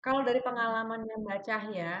Kalau dari pengalamannya Mbak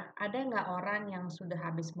Cahya, ada nggak orang yang sudah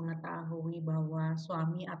habis mengetahui bahwa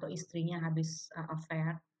suami atau istrinya habis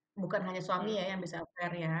affair? Bukan hanya suami Mhm ya yang bisa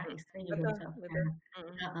affair ya, mhm. istri juga Betul bisa affair. betul.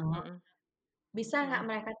 Mhm Heeh. mhm Bisa nggak mhm.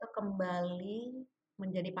 mereka tuh kembali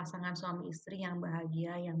menjadi pasangan suami istri yang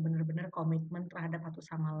bahagia, yang benar-benar komitmen terhadap satu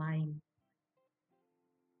sama lain?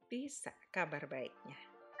 Bisa kabar baiknya.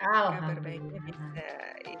 Kabar baiknya Alhamdulillah. bisa,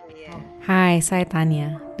 iya. Oh, Hai, saya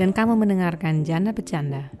Tania, dan kamu mendengarkan Janda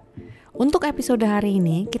Bercanda. Untuk episode hari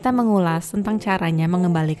ini, kita mengulas tentang caranya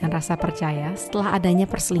mengembalikan rasa percaya setelah adanya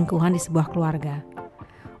perselingkuhan di sebuah keluarga.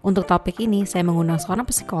 Untuk topik ini, saya mengundang seorang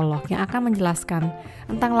psikolog yang akan menjelaskan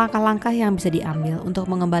tentang langkah-langkah yang bisa diambil untuk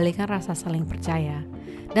mengembalikan rasa saling percaya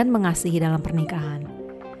dan mengasihi dalam pernikahan.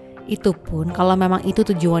 Itu pun kalau memang itu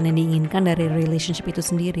tujuan yang diinginkan dari relationship itu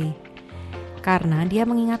sendiri. Karena dia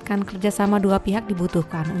mengingatkan kerjasama dua pihak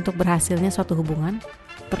dibutuhkan untuk berhasilnya suatu hubungan,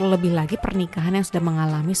 terlebih lagi pernikahan yang sudah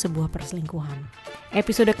mengalami sebuah perselingkuhan.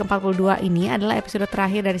 Episode ke-42 ini adalah episode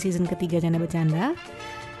terakhir dari season ketiga Janda Bercanda,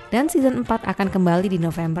 dan season 4 akan kembali di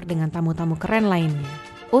November dengan tamu-tamu keren lainnya.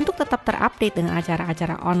 Untuk tetap terupdate dengan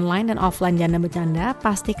acara-acara online dan offline Janda Bercanda,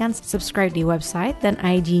 pastikan subscribe di website dan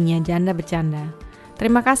IG-nya Janda Bercanda.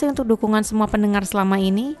 Terima kasih untuk dukungan semua pendengar selama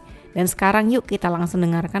ini. Dan sekarang yuk kita langsung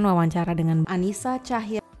dengarkan wawancara dengan Anissa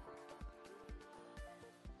Cahya.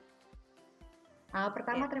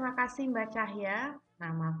 pertama Ya terima kasih Mbak Cahya.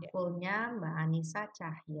 Nama ya, fullnya Mbak Anissa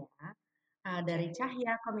Cahya. Dari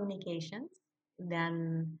Cahaya. Cahya Communications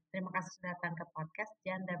dan terima kasih sudah datang ke podcast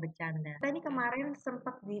Janda Bercanda. Kita ini Mhm kemarin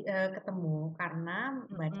sempat ketemu karena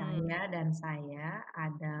Mbak mhm. Cahya dan saya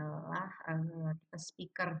adalah kita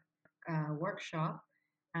speaker workshop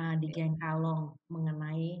di Ya, Geng Kalong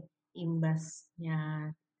mengenai imbasnya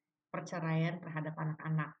perceraian terhadap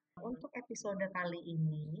anak-anak. Untuk episode kali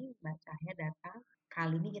ini, Mbak Cahya datang.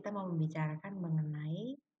 Kali ini kita mau membicarakan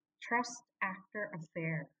mengenai trust after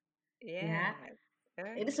affair. Ya,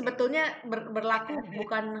 ya, ini oke. sebetulnya berlaku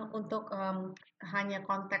bukan untuk hanya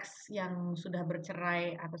konteks yang sudah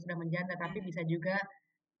bercerai atau sudah menjanda, tapi bisa juga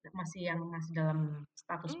masih dalam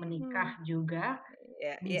status Mhm. menikah juga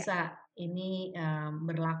Ya ya bisa ini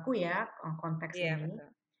berlaku ya konteks iya ini. betul.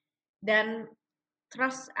 Dan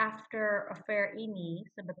trust after affair ini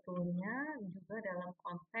sebetulnya juga dalam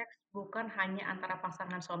konteks bukan hanya antara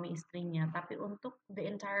pasangan suami istrinya, tapi untuk the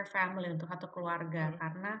entire family, untuk satu keluarga. Mhm.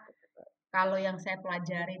 Karena kalau yang saya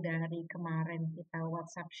pelajari dari kemarin kita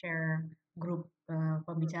WhatsApp share grup Mhm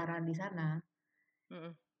pembicaraan di sana,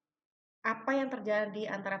 mhm apa yang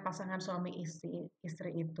terjadi antara pasangan suami istri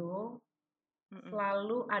itu mhm.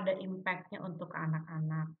 selalu ada impact-nya untuk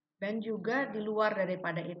anak-anak. Dan juga di Betul. luar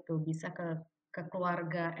daripada itu bisa ke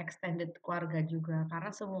keluarga, extended keluarga juga.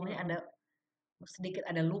 Karena semuanya Mhm. ada sedikit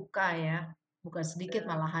ada luka ya, bukan sedikit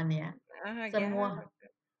Betul. malahan ya. Semua Ya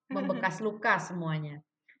betul. membekas luka semuanya.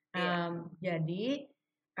 Iya. Jadi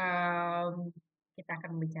kita akan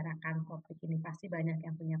membicarakan topik ini. Pasti banyak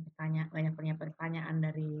punya pertanyaan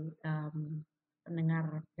dari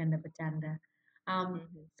pendengar Janda Bercanda.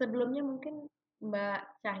 Mhm. Sebelumnya mungkin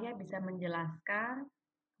Mbak Cahya bisa menjelaskan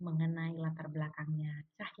mengenai latar belakangnya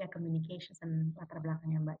Cahya Communications dan latar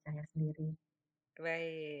belakangnya Mbak Cahya sendiri.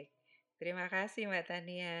 Baik. Terima kasih Mbak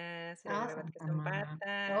Tania sudah Oh, mendapat sama-sama.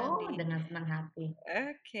 kesempatan Oh, dengan senang hati.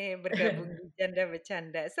 bergabung di Janda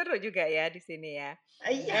Bercanda. Seru juga ya di sini ya.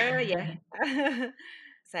 Iya. Ya.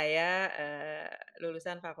 Saya,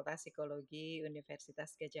 lulusan Fakultas Psikologi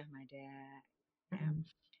Universitas Gadjah Mada, ya. Mhm.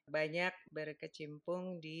 Banyak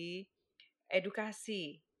berkecimpung di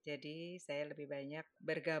edukasi. Jadi saya lebih banyak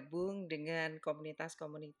bergabung dengan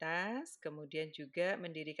komunitas-komunitas, kemudian juga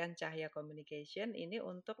mendirikan Cahya Communication ini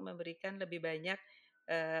untuk memberikan lebih banyak,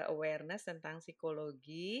 awareness tentang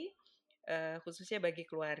psikologi, khususnya bagi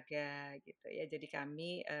keluarga gitu ya. Jadi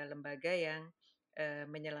kami, lembaga yang,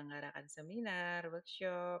 menyelenggarakan seminar,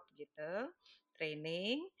 workshop gitu,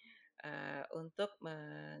 training, untuk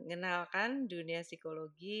mengenalkan dunia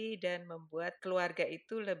psikologi dan membuat keluarga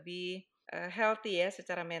itu lebih, healthy ya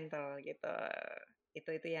secara mental gitu.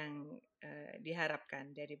 Itu yang,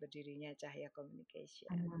 diharapkan dari berdirinya Cahaya Mhm.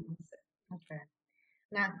 Communications. Oke.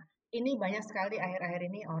 Nah, ini banyak sekali akhir-akhir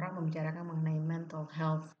ini orang membicarakan mengenai mental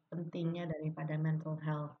health, pentingnya Mhm daripada mental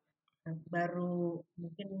health. Baru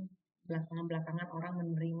mungkin belakangan-belakangan orang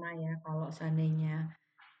menerima ya kalau seandainya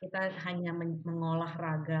kita hanya mengolah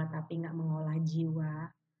raga tapi nggak mengolah jiwa,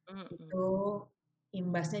 mhm itu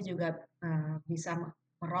imbasnya juga bisa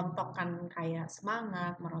merontokkan kayak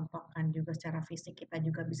semangat, merontokkan juga secara fisik kita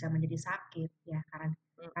juga bisa menjadi sakit ya karena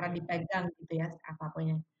mhm dipegang gitu ya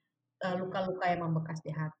apapun mhm. luka-luka yang membekas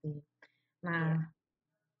di hati. Nah, Iya.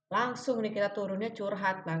 langsung nih kita turunnya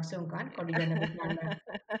curhat langsung kan kalau di Janda Bercanda.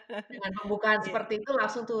 Dengan pembukaan Iya. seperti itu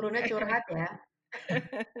langsung turunnya curhat ya.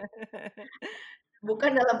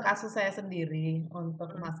 Bukan dalam kasus saya sendiri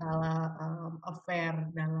untuk Mmm, masalah,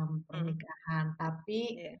 affair dalam mhm, pernikahan,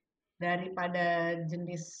 tapi iya, daripada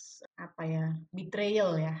jenis apa ya,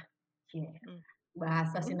 betrayal ya, cie, mmm,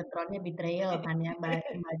 bahasa sinetronnya betrayal kan ya,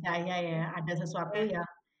 Mbak Cahaya ya, ada sesuatu eh yang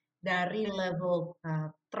dari eh level,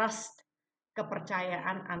 trust,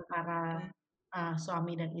 kepercayaan antara, eh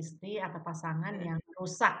suami dan istri atau pasangan eh, yang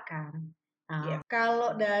rusak kan. iya,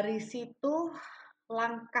 Kalau dari situ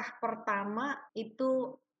langkah pertama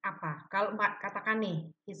itu apa? Kalau Mbak katakan nih,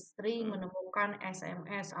 istri mhm, menemukan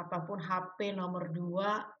SMS ataupun HP nomor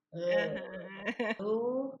 2, heeh. itu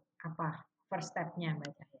apa first step-nya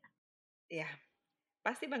Mbak Cahaya? Iya,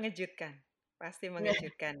 pasti Iya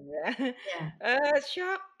mengejutkan ya. iya,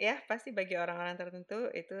 Syok ya, pasti bagi orang-orang tertentu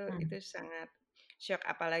mmm, itu sangat syok,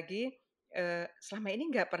 apalagi, selama ini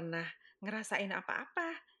nggak pernah ngerasain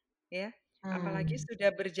apa-apa ya, apalagi mmm,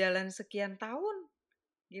 sudah berjalan sekian tahun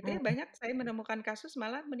gitu ya, mmm, banyak saya menemukan kasus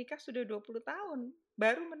malah menikah sudah 20 tahun,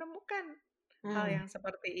 baru menemukan hal mmm, yang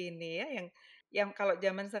seperti ini ya, yang kalau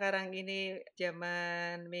zaman sekarang ini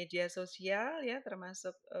zaman media sosial ya,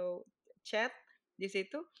 termasuk, chat di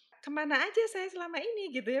situ, kemana aja saya selama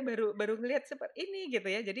ini gitu ya, baru baru ngelihat seperti ini gitu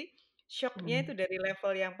ya. Jadi syoknya mmm, itu dari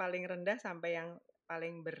level yang paling rendah sampai yang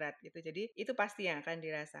paling berat gitu. Jadi itu pasti yang akan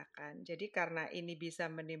dirasakan. Jadi karena ini bisa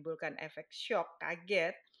menimbulkan efek syok,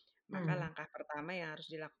 kaget, maka mmm. langkah pertama yang harus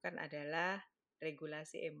dilakukan adalah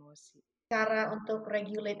regulasi emosi. Cara untuk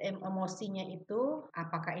regulate emosinya itu,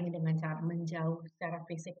 apakah ini dengan cara menjauh secara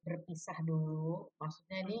fisik berpisah dulu?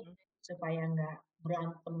 Maksudnya ini Mhm. supaya nggak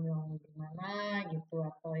berantem yang gimana gitu,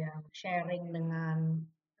 atau yang sharing dengan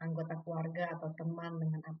anggota keluarga atau teman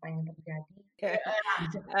dengan apa yang terjadi.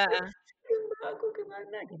 Langsung, Heeh. "Mbak, aku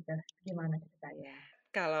gimana?" Gitu. Gimana ceritanya? Iya.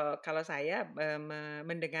 Kalau kalau saya,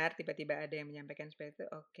 mendengar tiba-tiba ada yang menyampaikan seperti itu,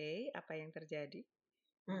 oke, apa yang terjadi?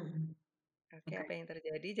 Mhm, Oke, oke. apa yang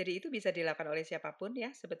terjadi? Jadi itu bisa dilakukan oleh siapapun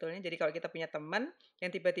ya sebetulnya. Jadi kalau kita punya teman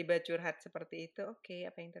yang tiba-tiba curhat seperti itu, oke,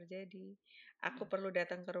 apa yang terjadi? Aku perlu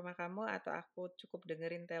datang ke rumah kamu atau aku cukup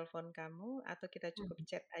dengerin telepon kamu atau kita cukup Mhm,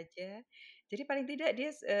 chat aja. Jadi paling tidak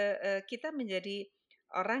dia kita menjadi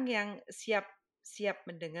orang yang siap siap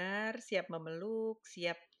mendengar, siap memeluk,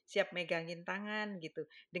 siap siap megangin tangan gitu.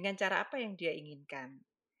 Dengan cara apa yang dia inginkan.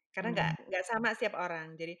 Karena mmm, nggak sama setiap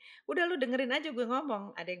orang. Jadi, "Udah lu dengerin aja gue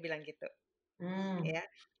ngomong," ada yang bilang gitu. mmm, Ya,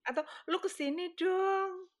 atau, "Lu ke sini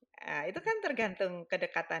dong." Itu kan tergantung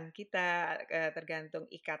kedekatan kita, tergantung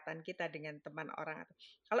ikatan kita dengan teman orang atau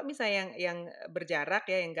kalau misalnya yang berjarak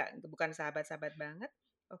ya, yang bukan sahabat-sahabat banget,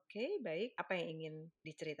 oke, baik, apa yang ingin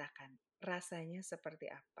diceritakan? Rasanya seperti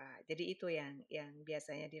apa? Jadi itu yang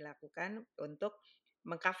biasanya dilakukan untuk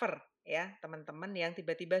mengcover ya, teman-teman yang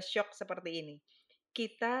tiba-tiba syok seperti ini.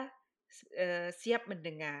 Kita siap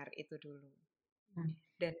mendengar itu dulu. mmm,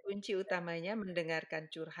 Dan kunci utamanya mendengarkan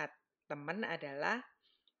curhat teman adalah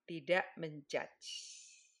tidak men-judge.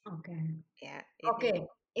 oke. Ya, itu Oke,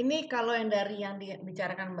 ini kalau yang dari yang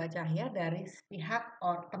dibicarakan Mbak Cahya dari pihak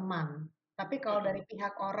teman. Tapi kalau dari mhm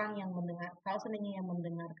pihak orang yang mendengar kalau seandainya yang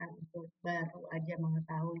mendengarkan itu baru aja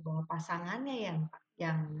mengetahui bahwa pasangannya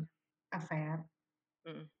yang affair,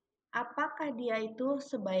 mhm. apakah dia itu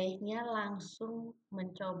sebaiknya langsung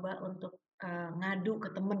mencoba untuk, ngadu ke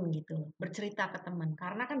temen gitu loh, bercerita ke temen?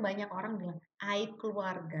 Karena kan banyak orang bilang, aib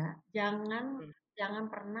keluarga jangan Mmm, jangan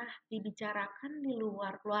pernah dibicarakan di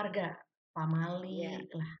luar keluarga, iya. pamali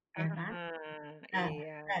lah, ya kan? Nah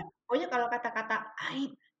Iya. nah, pokoknya kalau kata-kata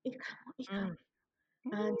aib, ih Mmm,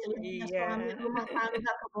 kamu, jeleknya iya. suami rumah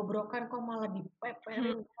tangga kebobrokan kok malah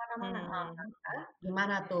Mhm dipeperin ke mana-mana, mhm.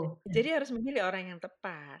 gimana tuh? Jadi harus memilih orang yang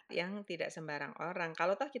tepat, yang tidak sembarang orang.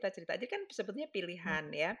 Kalau toh kita cerita aja kan sebetulnya Mhm, pilihan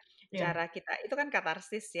ya. iya, Cara kita itu kan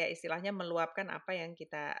katarsis ya, istilahnya meluapkan apa yang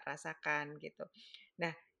kita rasakan gitu.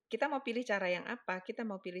 Nah, kita mau pilih cara yang apa? Kita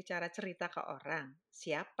mau pilih cara cerita ke orang.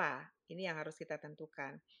 Siapa? Ini yang harus kita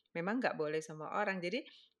tentukan. Memang nggak boleh semua orang. Jadi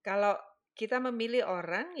kalau kita memilih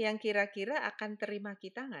orang yang kira-kira akan terima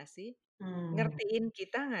kita nggak sih? mmm, Ngertiin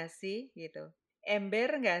kita nggak sih? Gitu. Ember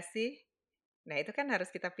nggak sih? Nah, itu kan harus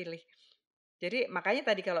kita pilih. Jadi makanya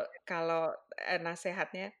tadi kalau kalau,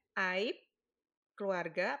 nasehatnya aib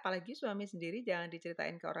keluarga, apalagi suami sendiri jangan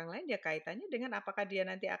diceritain ke orang lain, ya kaitannya dengan apakah dia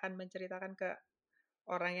nanti akan menceritakan ke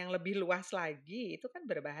orang yang lebih luas lagi, itu kan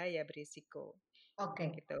berbahaya, berisiko, oke.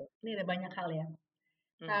 gitu. Ini ada banyak hal ya.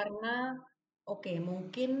 Mmm, Karena, oke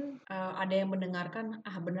mungkin, ada yang mendengarkan,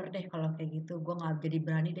 "Ah bener deh kalau kayak gitu, gue nggak jadi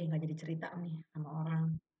berani deh, nggak jadi cerita nih sama mmm, orang,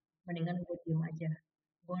 mmm, mendingan gue diem aja."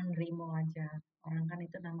 gue nerimo aja. Orang kan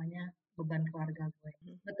itu namanya beban keluarga gue.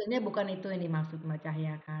 Mhm, Sebetulnya bukan itu yang dimaksud Mbak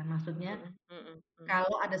Cahya kan. Maksudnya mhm, mhm, mhm.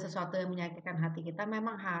 kalau ada sesuatu yang menyakitkan hati kita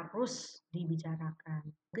memang harus dibicarakan.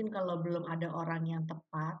 Mungkin kalau belum ada orang yang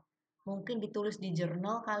tepat, mungkin ditulis di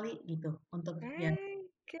jurnal kali gitu untuk biar Very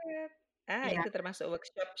good. ya. Itu termasuk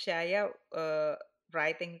workshop saya,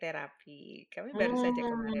 writing terapi. Kami baru saja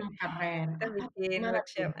kemarin Keren. kita Apa bikin gimana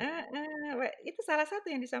tuh? workshop itu salah satu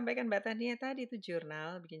yang disampaikan Mbak Tania tadi itu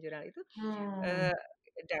jurnal, bikin jurnal itu, Hmm, eee,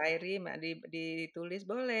 diary ditulis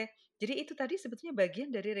boleh. Jadi itu tadi sebetulnya bagian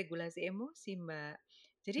dari regulasi emosi, Mbak.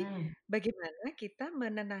 Jadi hmm, bagaimana kita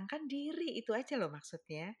menenangkan diri, itu aja loh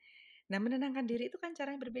maksudnya. Nah, menenangkan diri itu kan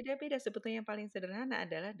caranya berbeda-beda, sebetulnya yang paling sederhana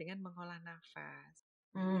adalah dengan mengolah nafas.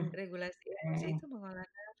 hmm, Regulasi emosi oke. itu mengolah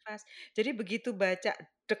nafas. Jadi begitu baca,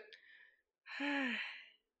 dek,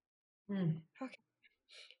 Hmm, oke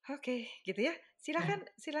oke, gitu ya. ya, Silakan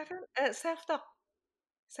silakan, self talk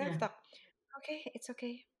self ya. talk. "Oke, it's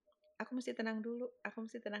okay. Aku mesti tenang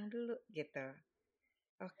dulu gitu.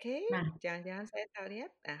 "Oke, Nah, jangan-jangan saya salah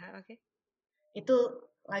lihat?" Oke. itu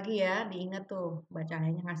lagi ya diingat tuh Mbak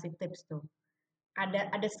Cahyanya ngasih tips tuh.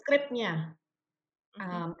 Mhm, Ada skripnya.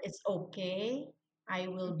 mhm, It's okay, I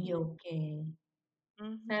will be mhm, okay.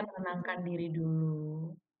 Saya mhm, menenangkan mhm, diri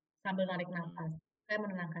dulu, sambil narik mhm, nafas. Saya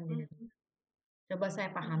menenangkan diri dulu. mhm, Coba saya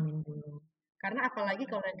mhm, pahamin dulu. Karena apalagi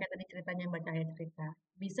mhm, kalau yang kayak tadi ceritanya Mbak Cahaya cerita,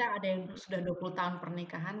 bisa ada yang mhm, sudah 20 tahun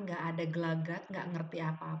pernikahan, nggak ada gelagat, nggak ngerti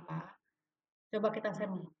apa-apa. Coba saya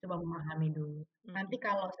mhm, coba memahami dulu. Nanti mhm,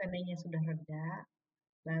 kalau seandainya sudah reda,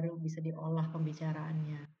 baru bisa diolah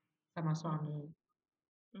pembicaraannya sama mhm, suami.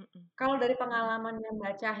 mhm, Kalau dari pengalamannya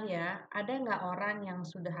Mbak Cahya, ada nggak orang yang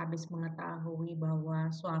sudah habis mengetahui bahwa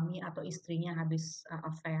suami atau istrinya habis,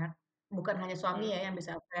 affair? Bukan hanya suami mhm, ya yang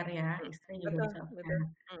bisa affair ya, mhm. istri juga Betul bisa affair. betul.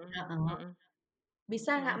 Mhm, Heeh. mhm,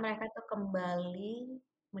 Bisa nggak mhm. mereka tuh kembali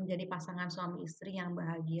menjadi pasangan suami istri yang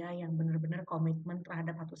bahagia, yang benar-benar komitmen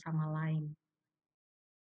terhadap satu sama lain?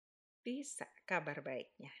 Bisa kabar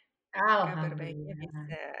baiknya. Kabar baiknya Alhamdulillah.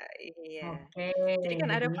 bisa, iya. Oke, Jadi kan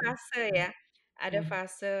ada jadi fase ya, ada mhm,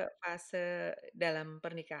 fase-fase dalam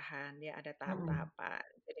pernikahan ya, ada mhm, tahap-tahapan.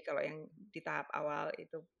 Jadi kalau yang di tahap awal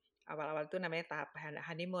itu, awal-awal itu namanya tahap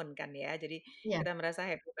honeymoon kan ya. Jadi iya, kita merasa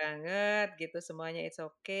happy banget gitu, semuanya it's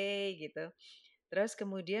okay gitu. Terus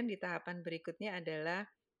kemudian di tahapan berikutnya adalah,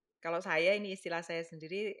 kalau saya ini istilah saya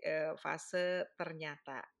sendiri, fase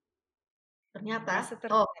ternyata. ternyata Fase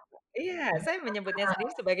oh, ternyata. Iya, saya menyebutnya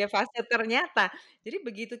sendiri sebagai fase ternyata. Jadi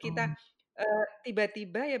begitu kita, oh,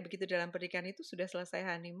 tiba-tiba ya begitu dalam pernikahan itu sudah selesai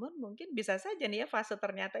honeymoon, mungkin bisa saja nih ya fase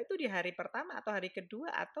ternyata itu di hari pertama atau hari kedua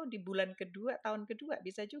atau di bulan kedua, tahun kedua,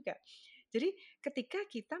 bisa juga. Jadi ketika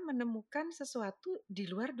kita menemukan sesuatu di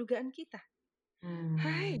luar dugaan kita.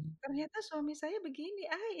 "Hai, mmm, ternyata suami saya begini.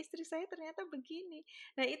 Hai, istri saya ternyata begini."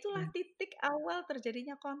 Nah, itulah iya, titik awal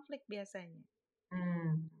terjadinya konflik biasanya.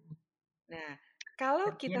 mmm, Nah, kalau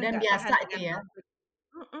ya kita dan nggak biasa tahan itu dengan ya? konflik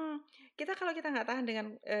kalau kita nggak tahan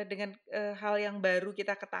dengan hal yang baru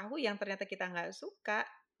kita ketahui yang ternyata kita nggak suka,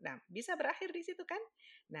 nah bisa berakhir di situ kan.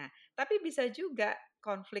 Nah, tapi bisa juga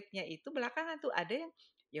konfliknya itu belakangan tuh ada yang,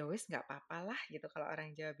 "Ya wis nggak papalah," gitu kalau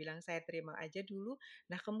orang Jawa bilang, "Saya terima aja dulu."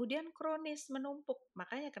 Nah, kemudian kronis menumpuk.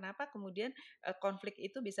 Makanya kenapa kemudian, konflik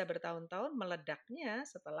itu bisa bertahun-tahun meledaknya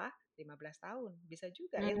setelah 15 tahun, bisa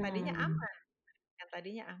juga Mmm, yang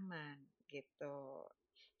tadinya aman, gitu.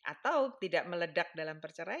 Atau tidak meledak dalam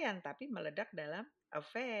perceraian, tapi meledak dalam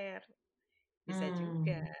affair, bisa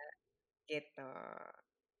juga, mmm, gitu.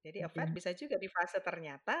 Jadi gitu affair ya. bisa juga di fase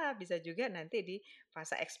ternyata, bisa juga nanti di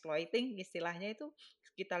fase exploiting istilahnya itu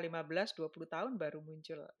sekitar 15, 20 tahun baru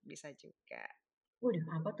muncul, bisa juga. Waduh,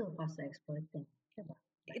 apa tuh fase exploiting? Coba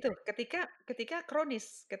Itu Mbak. ketika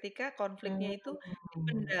kronis, ketika konfliknya itu Mmm,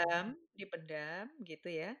 dipendam dipendam gitu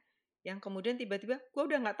ya, yang kemudian tiba-tiba, "Gua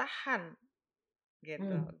udah nggak tahan."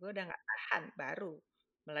 Gitu, mmm, gue udah nggak tahan, baru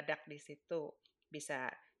meledak di situ.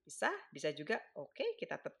 Bisa bisa juga oke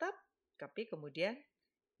kita tetap, tapi kemudian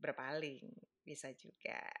berpaling, bisa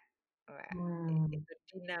juga. Wah, mmm. itu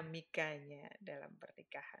dinamikanya dalam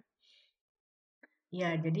pernikahan. Iya,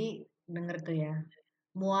 jadi denger tuh ya, Mhm,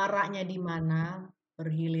 muaranya di mana, mhm,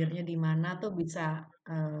 bergilirnya di mana tuh bisa,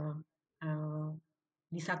 eee eee,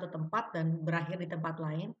 di satu tempat dan berakhir di tempat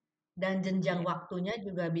lain, dan jenjang iya, waktunya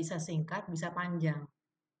juga bisa singkat, bisa panjang,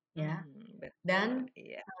 ya. Dan, betul,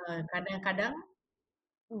 iya kadang-kadang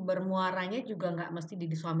bermuaranya juga nggak mesti di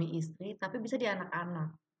suami istri, tapi bisa di anak-anak.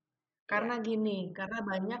 iya, Karena gini, karena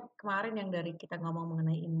banyak kemarin yang dari kita ngomong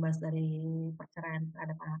mengenai imbas dari perceraian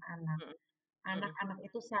terhadap anak-anak. mhm, mhm, Anak-anak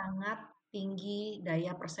itu sangat tinggi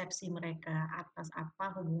daya persepsi mereka atas apa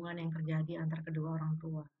hubungan yang terjadi antar kedua orang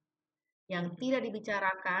tua. yang Mhm. tidak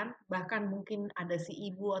dibicarakan, bahkan mungkin ada si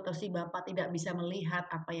ibu atau si bapak tidak bisa melihat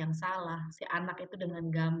apa yang salah, si anak itu dengan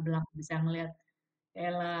gamblang bisa ngelihat,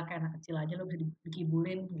 "Elah, kayak anak kecil aja lu bisa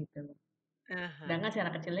dikibulin," gitu loh. Ah Sedangkan si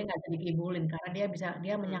anak kecilnya nggak bisa dikibulin karena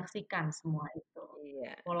dia mhm. menyaksikan semua itu,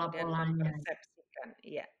 Iya, dan pola-polanya. mempersepsikan,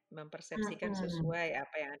 iya, mempersepsikan Mhm, sesuai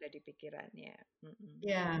apa yang ada di pikirannya,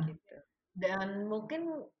 iya, gitu. dan mungkin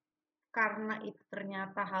karena itu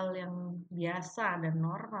ternyata hal yang biasa dan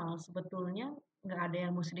normal, sebetulnya nggak ada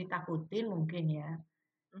yang musti ditakutin mungkin ya,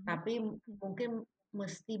 Mhm, tapi mhm. mungkin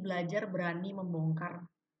mesti belajar berani membongkar,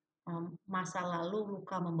 masa lalu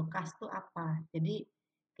luka membekas tuh apa. Jadi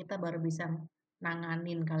kita baru bisa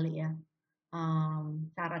nanganin kali ya,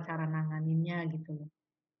 cara-cara nanganinnya gitu loh.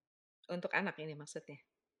 Untuk anak ini maksudnya?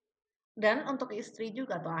 Dan untuk istri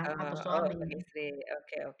juga atau Oh, suami. untuk istri,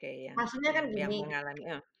 oke oke, yang Maksudnya kan yang gini, mengalami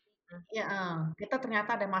mmm, ya, kita ternyata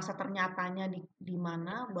ada masa ternyatanya di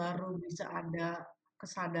mana mhm, baru bisa ada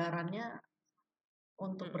kesadarannya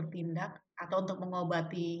untuk mhm, bertindak atau untuk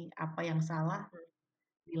mengobati apa yang salah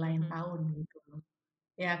di lain mhm, tahun gitu loh,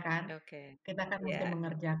 ya kan? oke, Kita kan mesti iya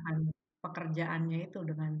mengerjakan pekerjaannya itu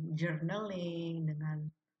dengan journaling, dengan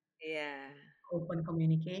iya open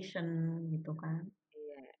communication gitu kan.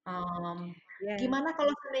 iya Mmm, iya, Gimana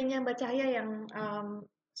kalau seandainya Mbak Cahaya yang,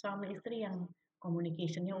 suami istri yang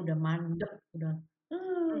communication-nya mmm, udah mandek,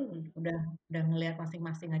 mhm, udah ngelihat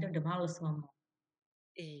masing-masing aja udah males ngomong,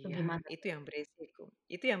 itu iya, gimana itu tuh?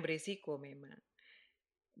 yang beresiko memang.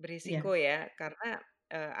 Iya, Berisiko ya, karena,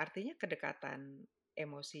 artinya kedekatan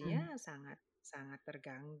mmm, emosinya sangat sangat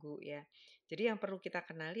terganggu ya. Jadi yang perlu kita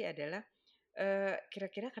kenali adalah,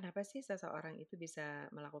 kira-kira kenapa sih seseorang itu bisa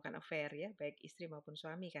melakukan affair ya, baik istri maupun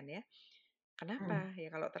suami kan ya. mhm, Kenapa? Ya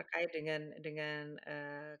kalau terkait dengan,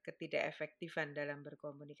 ketidakefektifan dalam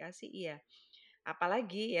berkomunikasi iya.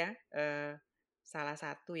 Apalagi ya, salah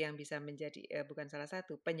satu yang bisa menjadi bukan salah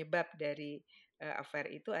satu, penyebab dari, affair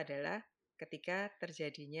itu adalah ketika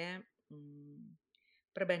terjadinya, mmm,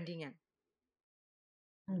 perbandingan.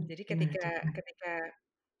 Jadi gimana ketika tuh? ketika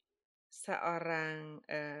seorang,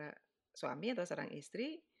 suami atau seorang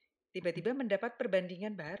istri Mhm, tiba-tiba mendapat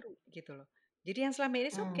perbandingan baru gitu loh. Jadi yang selama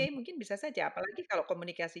ini mmm, oke, mungkin bisa saja apalagi kalau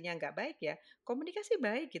komunikasinya nggak baik ya, komunikasi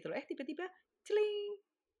baik gitu loh, tiba-tiba celing,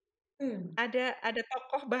 mmm, ada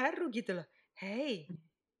tokoh baru gitu loh. Hei,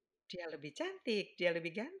 dia lebih cantik, dia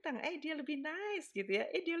lebih ganteng, dia lebih nice gitu ya,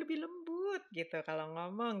 dia lebih lembut gitu kalau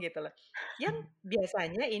ngomong gitu loh. Yang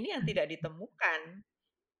biasanya ini yang tidak ditemukan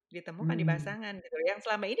di mmm, pasangan gitu loh, yang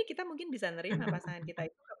selama ini kita mungkin bisa nerima pasangan kita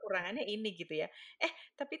itu kekurangannya ini gitu ya.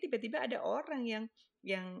 Tapi tiba-tiba ada orang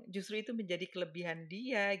yang justru itu menjadi kelebihan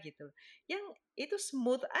dia gitu, yang itu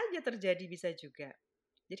smooth aja terjadi bisa juga.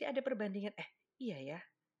 Jadi ada perbandingan, iya ya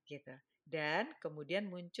gitu. Dan kemudian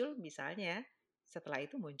muncul misalnya setelah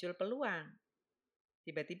itu muncul peluang.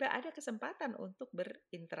 Tiba-tiba ada kesempatan untuk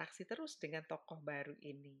berinteraksi terus dengan tokoh baru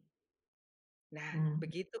ini. Nah, mmm,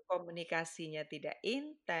 begitu komunikasinya tidak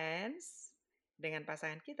intens dengan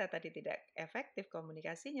pasangan kita tadi tidak efektif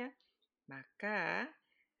komunikasinya, maka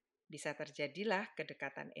bisa terjadilah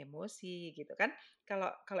kedekatan emosi gitu kan. Kalau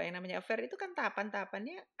kalau yang namanya affair itu kan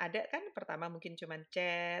tahapan-tahapannya ada kan pertama mungkin cuman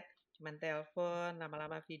chat, cuman telepon,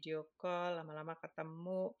 lama-lama video call, lama-lama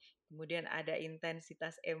ketemu, kemudian ada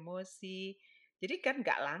intensitas emosi. Jadi kan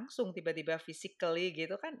nggak langsung tiba-tiba physically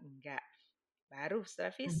gitu kan enggak. Baru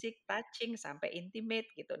setelah mmm, fisik, touching, sampai intimate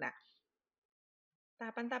gitu. Nah,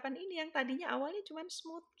 tahapan-tahapan ini yang tadinya awalnya cuman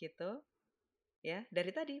smooth gitu, ya.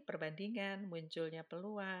 Dari tadi perbandingan, munculnya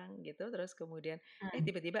peluang gitu, terus kemudian mmm,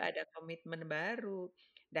 tiba-tiba ada komitmen baru.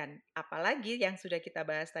 Dan apalagi yang sudah kita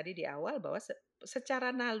bahas tadi di awal bahwa secara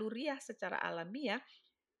naluriah, secara alamiah,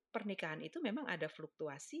 pernikahan itu memang ada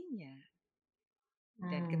fluktuasinya.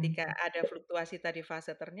 Dan mmm, ketika ada fluktuasi tadi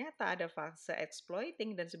fase ternyata, ada fase exploiting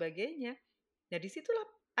dan sebagainya. Nah, disitulah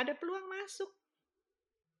ada peluang masuk.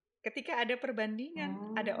 Ketika ada perbandingan,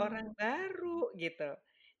 ada mmm, orang baru gitu.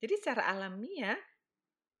 Jadi secara alamiah,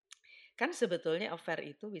 kan sebetulnya affair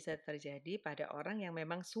itu bisa terjadi pada orang yang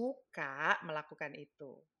memang suka melakukan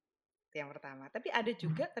itu. Itu yang pertama. Tapi ada mhm,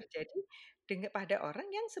 juga terjadi pada orang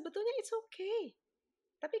yang sebetulnya it's okay.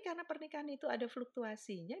 Tapi karena pernikahan itu ada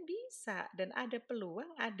fluktuasinya bisa dan ada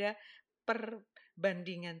peluang, ada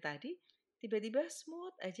perbandingan tadi, tiba-tiba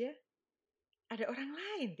smooth aja ada orang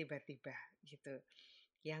lain tiba-tiba gitu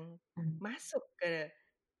yang mmm, masuk ke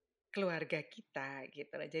keluarga kita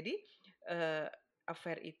gitu loh. Jadi, eee,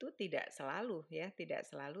 affair itu tidak selalu ya, tidak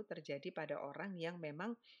selalu terjadi pada orang yang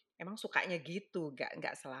memang sukanya gitu,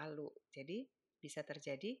 nggak selalu. Jadi bisa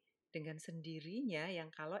terjadi dengan sendirinya yang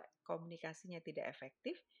kalau komunikasinya tidak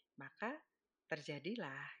efektif, maka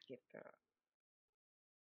terjadilah gitu.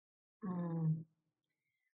 Mmm.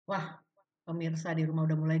 Wah, pemirsa di rumah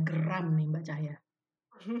udah mulai geram nih Mbak Cahya.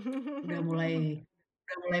 Udah mulai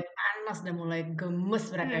udah mulai panas, udah mulai gemes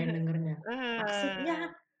mereka yang dengernya. Maksudnya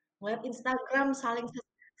Ah, ngeliat Instagram saling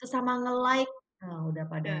sesama nge-like, nah udah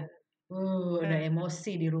pada, eh, udah eh,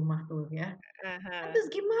 emosi di rumah tuh ya. aha. Lantas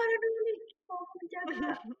gimana dong nih mau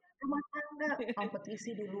menjaga rumah tangga, kompetisi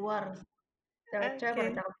di luar, cewek-cewek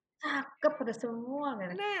pada Oke. cakep pada semua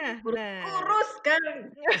kan, Nah nah. kurus-kurus kan,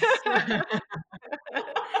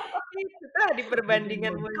 Itu tadi bikin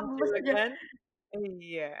perbandingan gua muncul gemes aja. kan?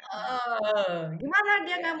 Iya. Gimana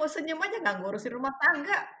dia nggak Iya. mau senyum aja, nggak ngurusin rumah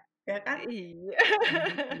tangga, ya kan? Iya. Kayak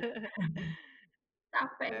gitu.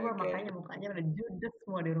 Capek gua Oke. makanya mukanya udah judes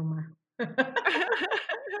semua di rumah.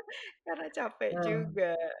 Karena capek Heeh,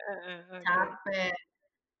 juga. Heeh, oke. capek.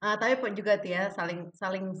 Tapi juga tuh ya saling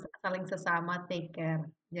saling saling sesama take care.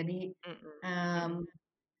 Jadi, Mhm mmm, mhm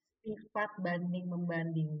sifat banding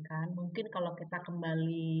membandingkan, mungkin kalau kita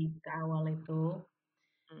kembali ke awal itu,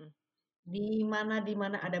 mhm di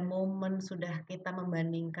mana ada momen sudah kita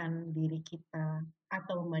membandingkan diri kita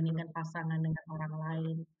atau membandingkan mhm pasangan dengan orang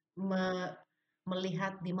lain, me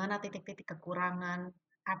melihat di mana titik-titik kekurangan,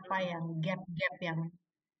 apa mhm yang gap-gap yang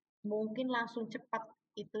mungkin langsung cepat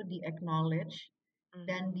itu di-acknowledge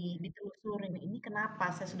dan mhm ditelusurin, "Ini kenapa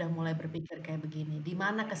saya sudah mulai berpikir kayak begini? Di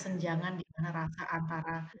mana kesenjangan, di mana rasa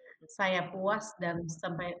antara saya puas dan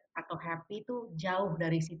sampai atau happy itu jauh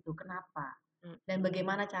dari situ, kenapa? mhm Dan mhm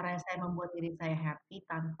bagaimana caranya saya membuat diri saya happy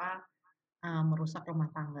tanpa, merusak rumah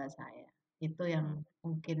tangga saya?" Itu yang mhm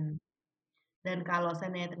mungkin dan kalau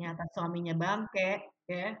seandainya ternyata suaminya bangke,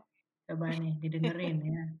 ya, coba nih didengerin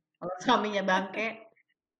ya. Kalau suaminya bangke,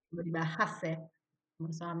 coba dibahas ya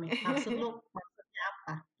sama suami, maksudnya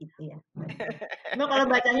apa? Gitu ya, Mbaknya. Cuma kalau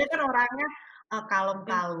Mbaknya kan orangnya,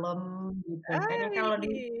 kalem-kalem gitu, kayaknya Ah, kalau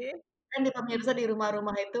widih. kan di pemirsa di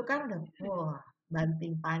rumah-rumah itu kan udah, wah,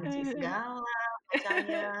 banting panci segala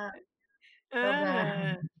Mbaknya. Coba,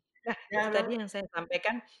 Ah. Nah, ya itu tadi loh, yang saya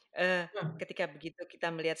sampaikan, eee, heeh, ketika begitu kita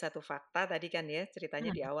melihat satu fakta tadi kan ya,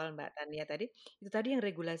 ceritanya di mhm, awal Mbak Tania tadi, itu tadi yang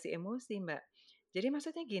regulasi emosi, Mbak. Jadi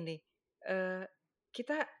maksudnya gini, eee,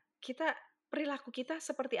 kita kita perilaku kita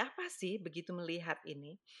seperti apa sih begitu melihat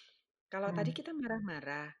ini? Kalau tadi mmm, kita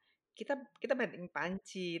marah-marah, kita kita banting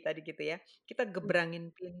panci tadi gitu ya, kita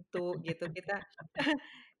gebrangin pintu gitu, kita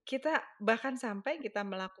kita bahkan sampai kita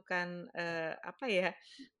melakukan, apa ya,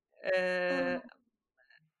 eee mmm,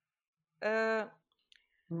 eee,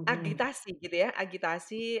 mhm, agitasi gitu ya,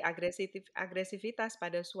 agitasi, agresivitas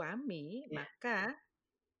pada suami, iya, maka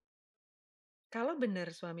kalau benar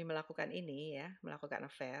suami melakukan ini ya, melakukan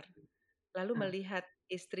affair, lalu heeh, melihat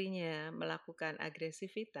istrinya melakukan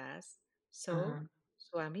agresivitas, so heeh,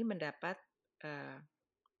 suami mendapat, eee,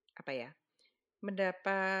 apa ya,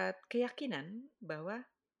 mendapat keyakinan bahwa,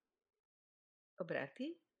 oh berarti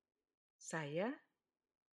saya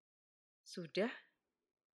sudah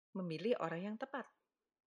memilih orang yang tepat.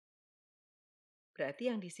 Berarti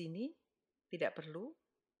yang di sini tidak perlu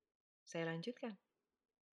saya lanjutkan.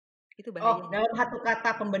 Itu oh, bahayanya. dalam satu kata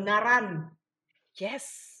pembenaran. Yes,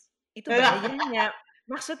 itu bahayanya.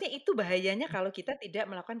 Maksudnya itu bahayanya kalau kita tidak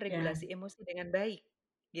melakukan Ya, regulasi emosi dengan baik,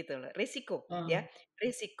 gitu loh. Risiko ya, heeh,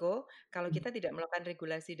 risiko kalau mhm, kita tidak melakukan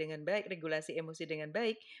regulasi dengan baik, regulasi emosi dengan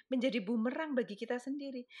baik, menjadi bumerang bagi kita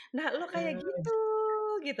sendiri. Nah, lo kayak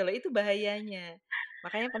gitu loh, itu bahayanya.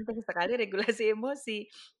 Makanya penting sekali regulasi emosi.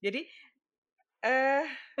 Jadi, eh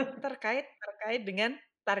terkait terkait dengan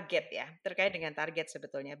target ya, terkait dengan target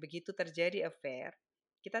sebetulnya. Begitu terjadi affair,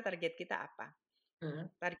 target kita apa? heeh,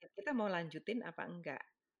 Target kita mau lanjutin apa enggak?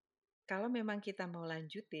 Kalau memang kita mau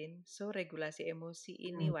lanjutin, so regulasi emosi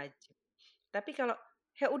ini mhm, wajib. Tapi kalau,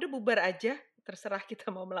 ya udah bubar aja, terserah kita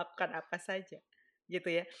mau melakukan apa saja, gitu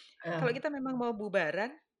ya. Kalau heeh, kita memang mau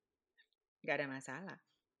bubaran, nggak ada masalah,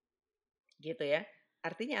 gitu ya.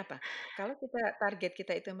 Artinya apa? Kalau target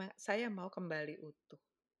kita itu saya mau kembali utuh,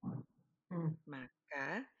 mmm, maka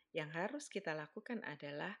yang harus kita lakukan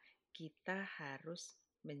adalah kita harus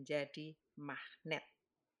menjadi magnet.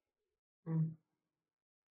 mmm.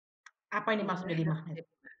 Apa ini Kita maksud jadi harus magnet?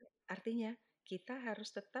 jadi magnet. Artinya, kita harus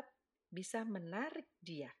tetap bisa menarik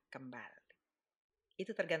dia kembali.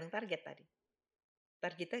 Itu tergantung target tadi.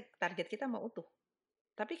 Target kita mau utuh.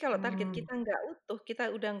 Tapi kalau target Mmm, kita nggak utuh, kita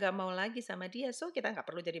udah nggak mau lagi sama dia, so kita nggak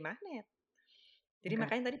perlu jadi magnet. Jadi oke,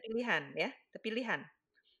 makanya tadi pilihan ya, pilihan.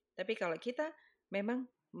 Tapi kalau kita memang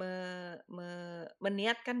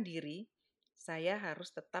meniatkan diri, saya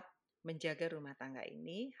harus tetap menjaga rumah tangga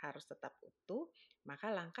ini, harus tetap utuh, maka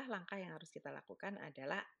langkah-langkah yang harus kita lakukan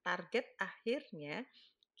adalah target akhirnya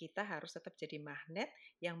kita harus tetap jadi magnet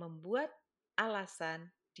yang membuat alasan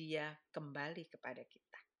dia kembali kepada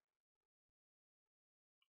kita.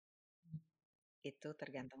 Itu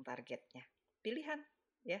tergantung targetnya. Pilihan,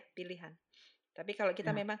 ya, pilihan. Tapi kalau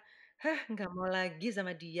kita Ya, memang, nggak mau lagi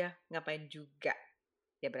sama dia, ngapain juga?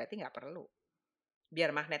 Ya berarti nggak perlu.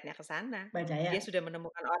 Biar magnetnya ke sana. baca Dia ya. sudah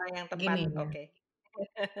menemukan orang yang tepat, Gini ya, oke.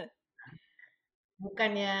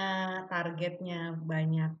 bukannya targetnya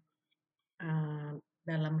banyak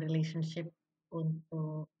dalam relationship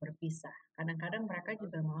untuk berpisah. Kadang-kadang mereka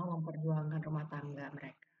juga mau memperjuangkan rumah tangga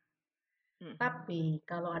mereka. Mhm, Tapi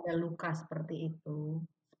kalau ada luka seperti itu,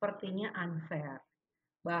 sepertinya unfair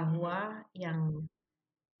mhm. bahwa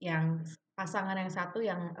yang pasangan yang satu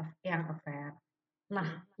yang affair. Nah,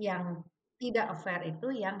 Mhm. yang tidak affair itu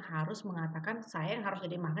yang harus mengatakan saya yang harus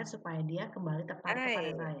jadi magnet supaya dia kembali tertarik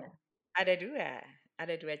kepada Hai, saya. ada 2,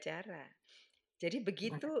 ada 2 cara. Jadi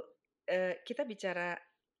begitu, Gimana? kita bicara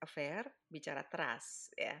affair, bicara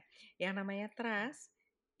trust ya. Yang namanya trust,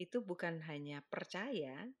 itu bukan hanya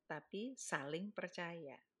percaya, tapi saling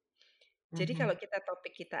percaya. Jadi kalau Mhm,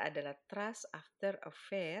 topik kita adalah trust after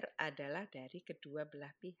affair adalah dari kedua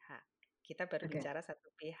belah pihak. Kita oke. berbicara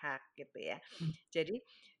satu pihak gitu ya. Mmm, Jadi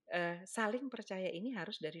saling percaya ini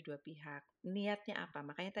harus dari dua pihak. Niatnya apa?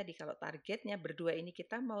 Makanya tadi kalau targetnya berdua ini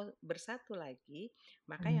kita mau bersatu lagi,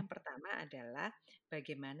 maka mhm, yang pertama adalah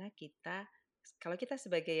bagaimana kita kalau kita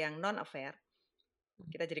sebagai yang non affair,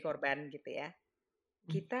 kita jadi korban gitu ya.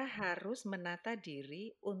 mhm, Kita harus menata diri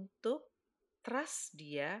untuk trust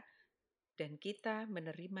dia dan kita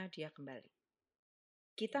menerima dia kembali.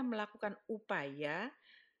 Kita melakukan upaya,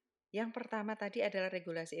 yang pertama tadi adalah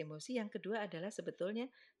regulasi emosi, yang kedua adalah sebetulnya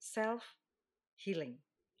self healing,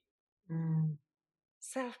 mmm,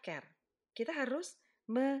 self care. Kita harus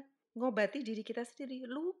mengobati diri kita sendiri.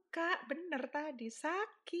 Luka, benar tadi,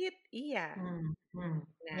 sakit, iya.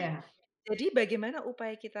 Nah, ya, jadi bagaimana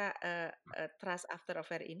upaya kita trust after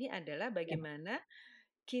affair ini adalah ya, bagaimana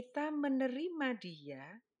kita menerima dia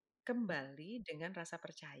kembali dengan rasa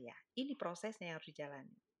percaya. Ini prosesnya yang harus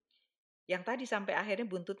dijalani. Yang tadi sampai akhirnya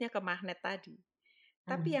buntutnya ke magnet tadi.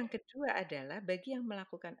 Tapi mmm, yang kedua adalah bagi yang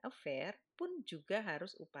melakukan affair pun juga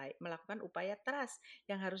harus melakukan upaya trust.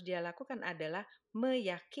 Yang harus dia lakukan adalah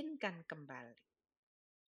meyakinkan kembali.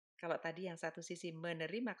 Kalau tadi yang satu sisi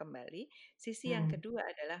menerima kembali, sisi yang mmm, kedua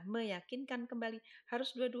adalah meyakinkan kembali. Harus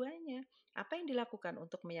dua-duanya. Apa yang dilakukan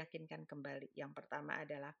untuk meyakinkan kembali? Yang pertama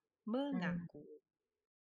adalah mmm, mengaku.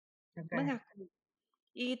 oke. Mengaku.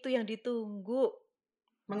 Itu yang ditunggu.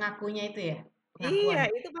 Mengakunya itu ya? Iya, Pengakuan?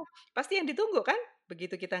 itu pasti yang ditunggu kan?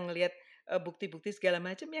 Begitu kita ngelihat, bukti-bukti segala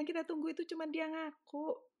macam, yang kita tunggu itu cuma dia ngaku.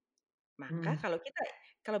 Maka Mmm,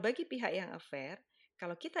 kalau bagi pihak yang affair,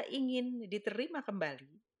 kalau kita ingin diterima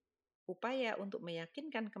kembali, upaya untuk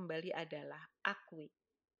meyakinkan kembali adalah akui,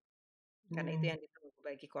 karena itu mmm, yang ditunggu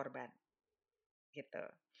bagi korban, gitu.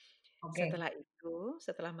 oke, Setelah itu,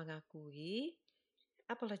 setelah mengakui,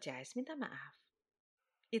 apologize, minta maaf.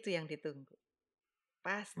 Itu yang ditunggu,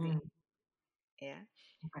 pasti, mmm, ya.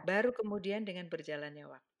 oke, Baru kemudian dengan berjalannya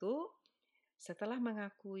waktu, setelah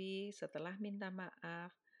mengakui, setelah minta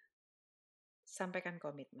maaf, sampaikan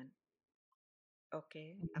komitmen. Oke,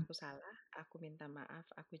 mhm, aku salah, aku minta maaf,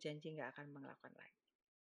 aku janji nggak akan melakukan lagi.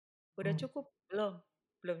 Udah mmm, cukup? Belum,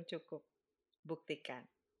 belum cukup. Buktikan.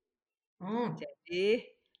 mmm, Jadi,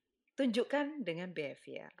 tunjukkan dengan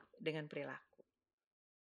behavior, dengan perilaku.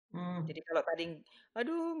 mmm, Jadi kalau tadi,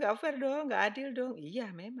 aduh nggak fair dong, nggak adil dong. Iya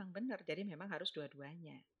memang benar, jadi memang harus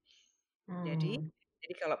dua-duanya. Jadi, mmm,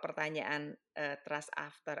 kalau pertanyaan trust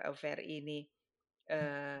after affair ini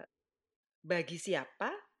eh, bagi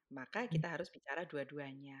siapa, maka mmm, kita harus bicara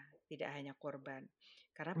dua-duanya, tidak hanya korban.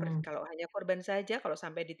 Karena mmm, kalau hanya korban saja, kalau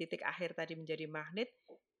sampai di titik akhir tadi menjadi magnet,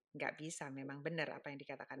 nggak bisa, memang benar apa yang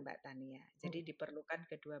dikatakan Mbak Tania. mmm, Jadi diperlukan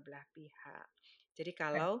kedua belah pihak. Jadi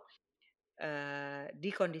oke, kalau di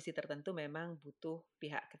kondisi tertentu memang butuh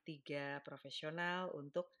pihak ketiga profesional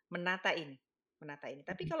untuk menata ini, menata ini.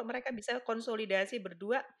 Tapi mmm. kalau mereka bisa konsolidasi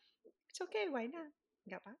berdua, it's okay, why not?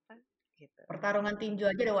 Nggak apa-apa, gitu. Pertarungan tinju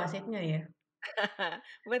aja ada wasitnya ya?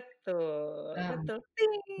 Betul, Nah, betul,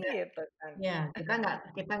 ting nggak gitu kan. ya,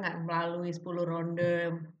 kita nggak melalui 10 ronde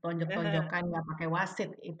tonjok-tonjokan, nggak pakai wasit,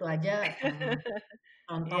 itu aja,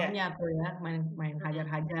 Iya, contohnya tuh ya, main main mhm,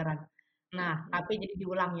 hajar-hajaran. Nah, mhm, tapi jadi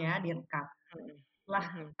diulang ya, direkap. mhm, Setelah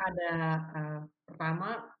mhm, ada, pertama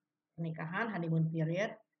pernikahan, honeymoon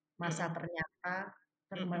period, masa mhm, ternyata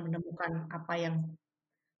mhm, menemukan apa yang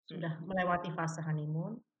sudah mhm, melewati fase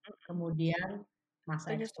honeymoon, mhm. kemudian masa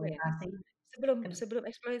Penyesuaian. eksploitasi, Sebelum ken sebelum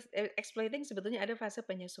exploiting sebetulnya ada fase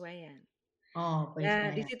penyesuaian. oh,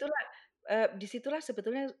 Nah, penyesuaian. Di situlah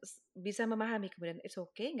sebetulnya bisa memahami kemudian, "It's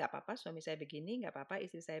okay, nggak apa-apa suami saya begini, nggak apa-apa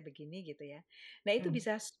istri saya begini," gitu ya. Nah, itu Mmm,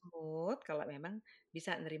 bisa smooth kalau memang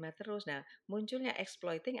bisa nerima terus. Nah, munculnya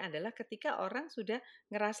exploiting adalah ketika orang sudah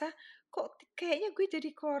ngerasa, "Kok kayaknya gue jadi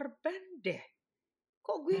korban deh?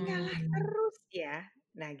 Kok gue ngalah mmm, terus ya?"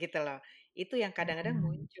 Nah, gitu loh. Itu yang kadang-kadang mhm,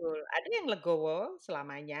 muncul. Ada yang legowo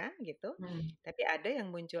selamanya gitu, mhm, tapi ada yang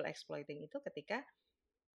muncul exploiting itu ketika,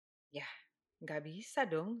 ya nggak bisa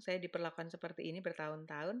dong saya diperlakukan seperti ini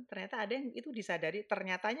bertahun-tahun, ternyata ada yang itu disadari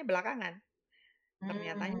ternyatanya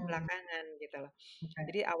mmm, belakangan gitu loh. oke,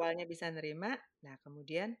 Jadi awalnya bisa nerima, nah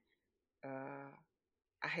kemudian, eee,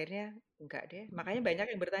 akhirnya enggak deh. Makanya banyak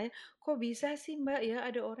yang bertanya, "Kok bisa sih Mbak ya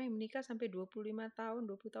ada orang yang menikah sampai 25 tahun,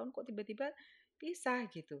 20 tahun kok tiba-tiba pisah?"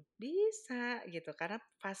 Gitu. Bisa gitu, karena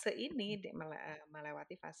fase ini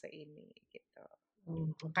melewati fase ini gitu.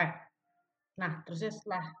 oke. Nah, terusnya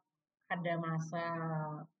setelah ada masa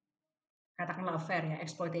katakanlah affair ya,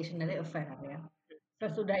 exploitation dari affair ya.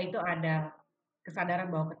 Sesudah itu ada kesadaran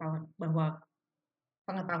bahwa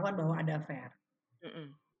pengetahuan bahwa ada affair.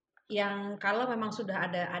 Mhm Yang kalau memang sudah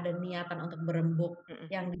ada niatan untuk berembuk,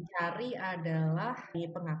 mhm, yang dicari adalah di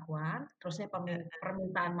pengakuan, terusnya heeh,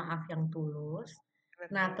 permintaan maaf yang tulus.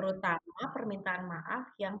 Nah, betul. terutama permintaan maaf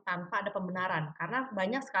yang tanpa ada pembenaran, karena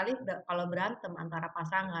banyak sekali kalau berantem antara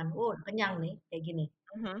pasangan, kenyang nih kayak gini,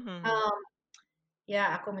 Mhm mhm. mmm, "Ya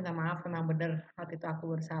aku minta maaf memang bener waktu itu aku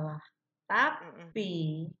bersalah, Mhm. tapi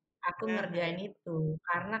aku Ah ngerjain hah. itu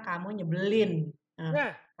karena kamu nyebelin, nah,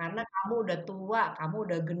 Nah, karena kamu udah tua, kamu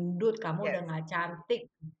udah gendut, kamu udah yes, nggak cantik."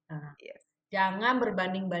 Nah, yes. jangan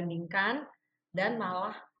berbanding-bandingkan dan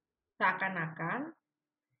malah seakan-akan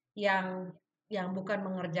yang bukan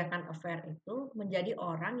mengerjakan affair itu menjadi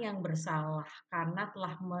orang yang bersalah karena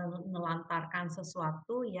telah menelantarkan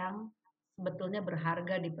sesuatu yang sebetulnya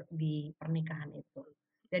berharga di pernikahan itu.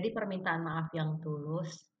 Jadi permintaan maaf yang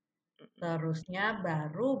tulus, Mhm terusnya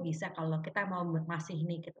baru bisa kalau kita mau masih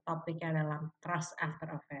nih kita topiknya dalam trust mhm after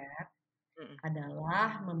affair, mhm.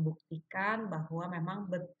 adalah membuktikan bahwa memang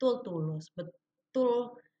betul tulus,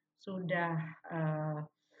 betul sudah, eee,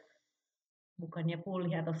 bukannya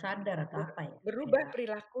pulih atau sadar atau Ber apa ya, berubah kayak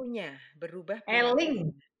perilakunya berubah eling,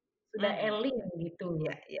 perilakunya. sudah Mhm. eling gitu Iya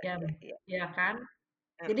loh, iya ya iya iya. ya kan?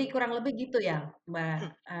 Jadi Heeh. kurang lebih gitu ya, Mbak,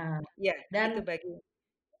 Mhm. eee, Iya, dan itu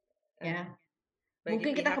eee, ya, bagi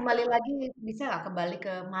mungkin kita pihak kembali lagi bisa nggak kembali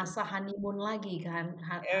ke masa honeymoon lagi kan,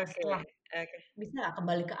 oke setelah oke. bisa nggak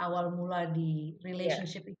kembali ke awal mula di Iya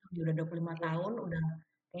relationship itu udah 25 iya. tahun, udah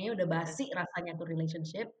kayaknya udah Heeh. basi rasanya tuh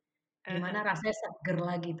relationship, Ah gimana hah. rasanya seger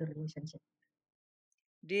lagi tuh relationship?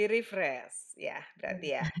 Di-refresh ya berarti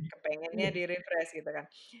Mmm, ya, kepengennya iya, di-refresh gitu kan.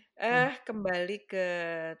 mmm, Kembali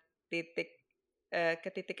titik ke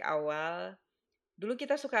titik awal, dulu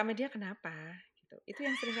kita suka sama dia kenapa gitu, itu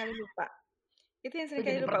yang sering kali lupa. Itu yang itu sering kali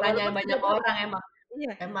jadi lupa, walaupun pertanyaan sudah banyak berubah orang emang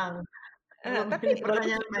iya, emang emang tapi jadi walaupun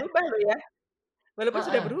pertanyaan sudah berubah loh ya, walaupun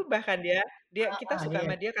sudah heeh, berubah kan dia, kita heeh, suka iya.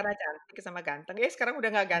 sama dia karena cantik sama ganteng, sekarang udah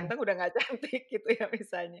nggak Mmm, ganteng, udah nggak cantik gitu ya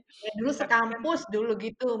misalnya. ya dulu Tapi kan sekampus dulu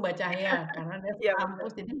gitu Mbak Cahya, karena dia iya betul,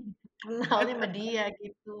 sekampus jadi kenalnya sama dia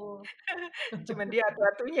gitu. cuman dia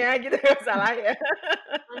atu-atunya gitu masalah ya.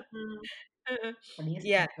 Mhm, Heeh. oh dia Iya,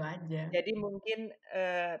 segitu aja. jadi mungkin,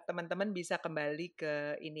 teman-teman bisa kembali ke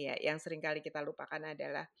ini ya, yang sering kali kita lupakan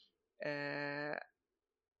adalah, eee,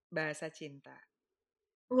 bahasa cinta.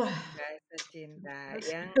 Wah, Bahasa terus cinta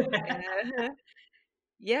terus?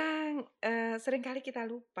 yang seringkali kita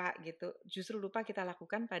lupa gitu, justru lupa kita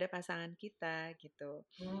lakukan pada pasangan kita gitu.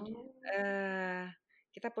 Mmm, Eee,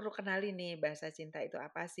 kita perlu kenali nih bahasa cinta itu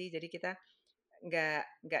apa sih, jadi kita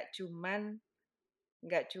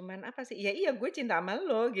nggak cuman apa sih, "Ya iya gue cinta sama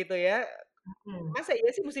lo," gitu ya, mhm, masa iya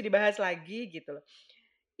sih musti dibahas lagi gitu loh.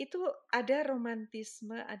 Itu ada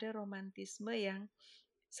romantisme yang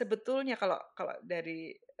sebetulnya kalau kalau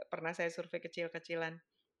dari pernah saya survei kecil-kecilan,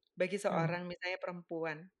 bagi mmm, seorang misalnya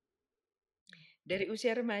perempuan dari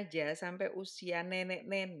usia remaja sampai usia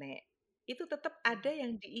nenek-nenek, itu tetap ada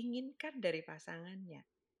yang diinginkan dari pasangannya,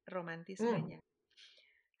 mmm, romantismenya.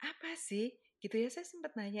 Apa sih? Gitu ya, saya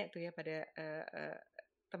sempat nanya tuh ya pada,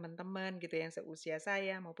 teman-teman gitu yang seusia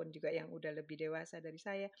saya maupun juga yang udah lebih dewasa dari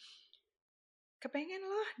saya, "Kepengen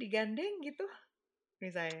loh digandeng," gitu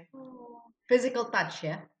misalnya. oh, physical touch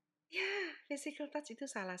ya? Ya, physical touch itu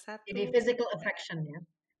salah Jadi satu physical affection ya?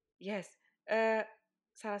 yes, eee,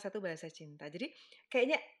 salah satu bahasa cinta. Jadi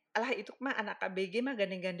kayaknya, "Alah itu mah anak ABG mah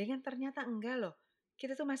gandeng-gandengan," ternyata enggak loh.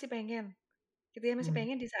 Kita tuh masih pengen, gitu ya, masih Mmm,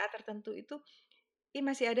 pengen di saat tertentu itu, ih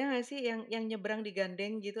masih ada nggak sih yang nyebrang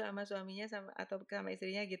digandeng gitu sama suaminya atau sama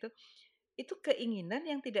istrinya gitu, itu keinginan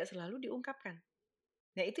yang tidak selalu diungkapkan.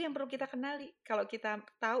 Nah, itu yang perlu kita kenali. Kalau kita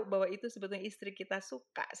tahu bahwa itu sebetulnya istri kita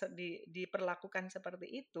suka diperlakukan seperti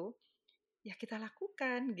itu, ya kita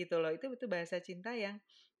lakukan gitu loh. Itu bahasa cinta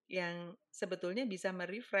yang sebetulnya bisa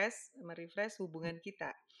merefresh hubungan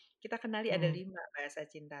kita. Kita kenali ada Hmm. 5 bahasa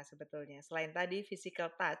cinta sebetulnya. Selain tadi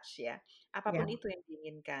physical touch ya, apapun Ya. itu yang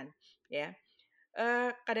diinginkan ya.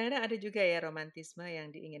 Kadang-kadang ada juga ya romantisme yang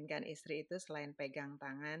diinginkan istri itu selain pegang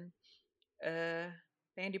tangan,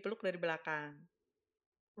 pengen dipeluk dari belakang.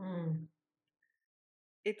 Hmm.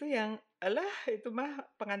 Itu yang, "Alah itu mah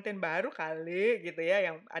pengantin baru kali," gitu ya,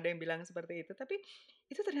 yang ada yang bilang seperti itu. Tapi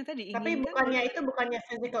itu ternyata Tapi diinginkan loh. bukannya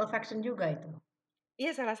physical affection juga itu?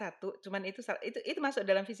 Iya salah satu, cuman itu masuk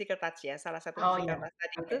dalam physical touch ya, salah satu Oh physical ya, touch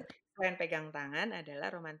tadi itu oke. selain pegang tangan adalah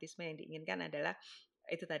romantisme yang diinginkan adalah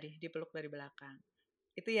itu tadi, dipeluk dari belakang.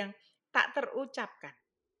 Itu yang tak terucapkan.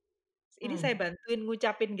 Ini saya Hmm. bantuin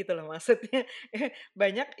ngucapin gitu loh maksudnya.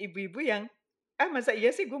 Banyak ibu-ibu yang, "Ah masa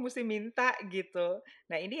iya sih gue mesti minta?" Gitu.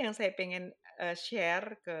 Nah ini yang saya pengen,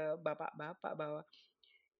 share ke bapak-bapak bahwa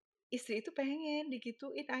istri itu pengen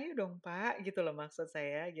digituin, "Ayo dong Pak," gitu loh maksud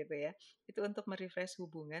saya gitu ya. Itu untuk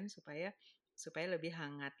hubungan supaya supaya lebih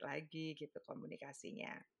hangat lagi gitu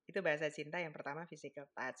komunikasinya. Itu bahasa cinta yang pertama physical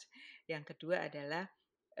touch. Yang kedua adalah,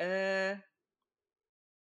 eee,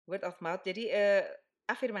 word of mouth. Jadi,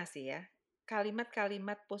 afirmasi ya,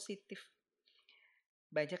 kalimat-kalimat positif.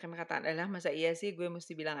 Banyak yang mengatakan, "Elah masa iya sih gue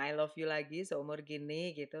mesti bilang I love you lagi seumur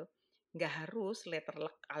gini?" Gitu. Nggak harus letter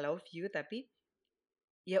I love you, tapi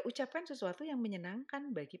ya ucapkan sesuatu yang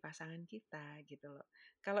menyenangkan bagi pasangan kita gitu loh.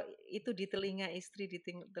 Kalau itu di telinga istri, di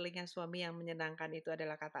telinga suami yang menyenangkan itu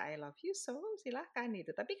adalah kata I love you, so silahkan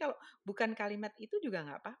gitu. Tapi kalau bukan kalimat itu juga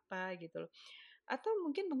nggak apa-apa gitu loh. Atau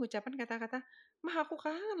mungkin mengucapkan kata-kata, "Mah aku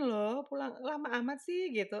kangen loh, pulang lama amat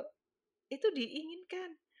sih," gitu. Itu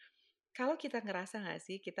diinginkan. Kalau kita ngerasa nggak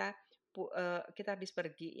sih kita habis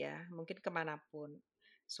pergi ya, mungkin kemanapun,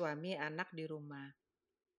 suami, anak di rumah.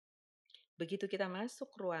 Begitu kita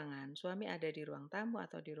masuk ruangan, suami ada di ruang tamu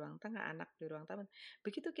atau di ruang tengah, anak di ruang tamu.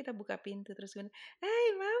 Begitu kita buka pintu terus kemudian, "Hai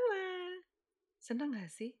mama!" Senang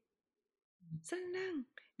nggak sih? Senang.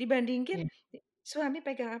 Dibandingin Iya. suami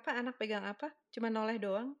pegang apa, anak pegang apa, cuma noleh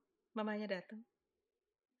doang, mamanya datang.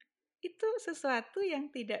 Itu sesuatu yang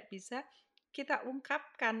tidak bisa kita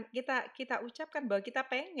ungkapkan, kita kita ucapkan bahwa kita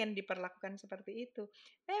pengen diperlakukan seperti itu.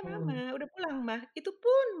 "Eh Hmm. mama, udah pulang mah." Itu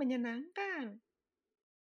pun menyenangkan.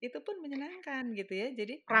 Itu pun menyenangkan gitu ya.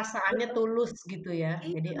 Jadi Perasaannya tulus gitu ya,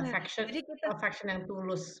 jadi iya, affection jadi kita affection yang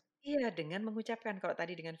tulus. iya dengan mengucapkan, kalau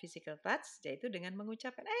tadi dengan physical touch, yaitu dengan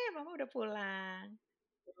mengucapkan, "Eh mama udah pulang."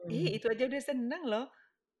 Hmm. Itu aja udah seneng loh.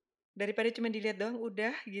 Daripada cuma dilihat doang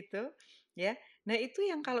udah gitu, ya. Nah itu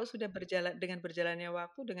yang kalau sudah berjalannya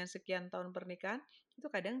waktu dengan sekian tahun pernikahan, itu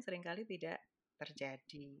kadang seringkali tidak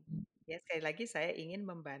terjadi. Ya sekali lagi saya ingin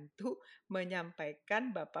membantu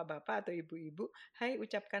menyampaikan bapak-bapak atau ibu-ibu, "Hai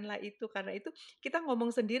ucapkanlah itu," karena itu kita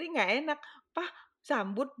ngomong sendiri nggak enak, "Pah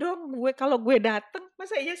sambut dong gue kalau gue dateng."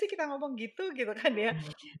 Masa iya sih kita ngomong gitu, gitu kan ya.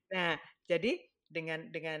 Hmm. Nah, jadi dengan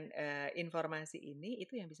informasi ini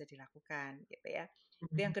itu yang bisa dilakukan gitu ya.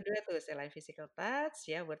 Itu Hmm. yang kedua tuh selain physical touch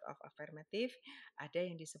ya word of affirmative, ada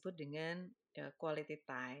yang disebut dengan, quality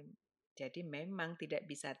time. Jadi memang tidak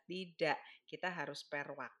bisa tidak, kita harus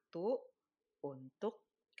spare waktu untuk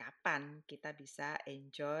kapan kita bisa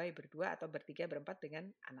enjoy berdua atau bertiga, berempat dengan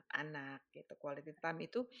anak-anak gitu. Quality time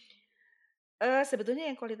itu, sebetulnya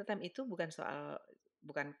yang quality time itu bukan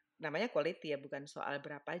namanya quality ya, bukan soal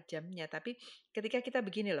berapa jamnya, tapi ketika kita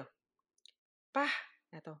begini loh, "Pah,"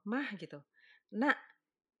 atau "Mah," gitu, "Nak,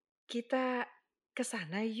 kita ke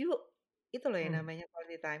sana yuk." Itu loh yang Hmm. namanya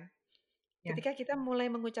quality time. Ya. Ketika kita mulai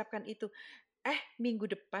mengucapkan itu, minggu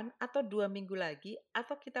depan atau 2 minggu lagi,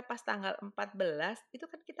 atau kita pas tanggal 14 itu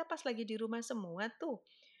kan kita pas lagi di rumah semua tuh.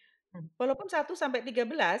 Hmm. Walaupun 1 sampai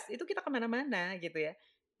 13 itu kita kemana mana gitu ya.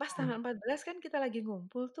 Pas Hmm. tanggal 14 kan kita lagi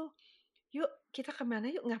ngumpul tuh, "Yuk kita kemana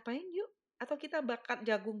yuk? Ngapain yuk?" Atau kita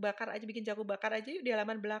jagung bakar aja, bikin jagung bakar aja yuk di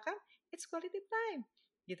halaman belakang, it's quality time,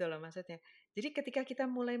 gitu loh maksudnya. Jadi ketika kita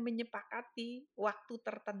mulai menyepakati waktu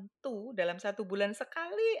tertentu dalam 1 bulan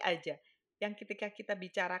sekali aja, yang ketika kita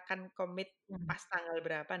bicarakan komit Hmm. pas tanggal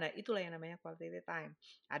berapa, nah itulah yang namanya quality time.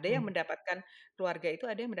 Ada yang Hmm. mendapatkan keluarga itu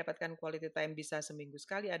ada yang mendapatkan quality time bisa seminggu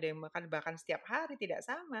sekali, ada yang bahkan setiap hari, tidak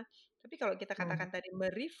sama. Tapi kalau kita Hmm. katakan tadi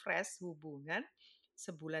hubungan,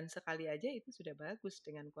 sebulan sekali aja itu sudah bagus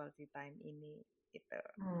dengan quality time ini, gitu.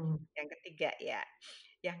 Hmm. Yang ketiga ya.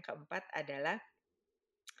 Yang keempat adalah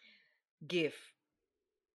give,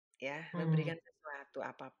 ya, Hmm. memberikan sesuatu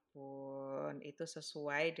apapun itu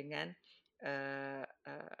sesuai dengan,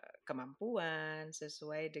 kemampuan,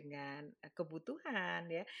 sesuai dengan, kebutuhan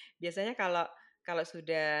ya. Biasanya kalau kalau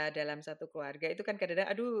sudah dalam satu keluarga itu kan kadang-kadang,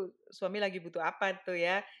 aduh suami lagi butuh apa tuh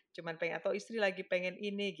ya, cuman pengen atau istri lagi pengen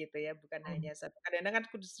ini gitu ya, bukan mmm, hanya satu. Kadang-kadang kan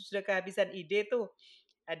sudah kehabisan ide tuh,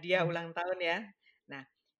 hadiah mmm, ulang tahun ya. Nah,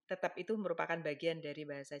 tetap itu merupakan bagian dari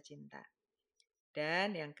bahasa cinta.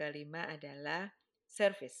 Dan yang kelima adalah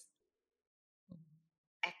service,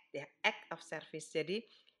 act ya, act of service. Jadi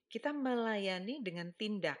kita melayani dengan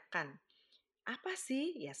tindakan. Apa sih?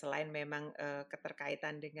 Ya selain memang,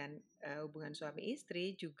 keterkaitan dengan, hubungan suami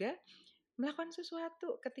istri, juga melakukan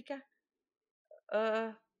sesuatu ketika, eee,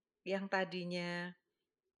 yang tadinya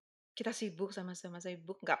kita sibuk, sama-sama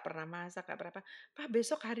sibuk, nggak pernah masak, nggak pernah apa, "Pa,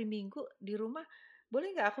 besok hari Minggu di rumah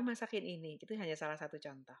boleh nggak aku masakin ini?" Itu hanya salah satu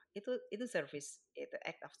contoh. Itu service, itu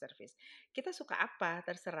act of service. Kita suka apa,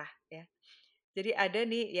 terserah ya. Jadi ada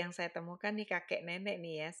nih yang saya temukan nih kakek nenek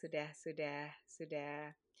nih ya,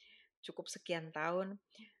 sudah cukup sekian tahun,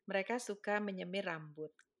 mereka suka menyemir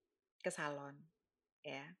rambut ke salon,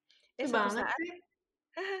 ya. lucu Suatu banget saat sih.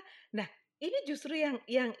 nah, ini justru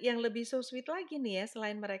yang lebih so sweet lagi nih ya,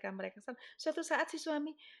 selain mereka suatu saat si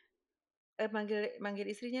suami, manggil manggil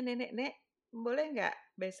istrinya, "Nenek, Nek, boleh nggak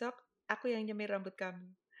besok aku yang nyemir rambut kamu?"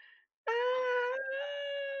 Ah,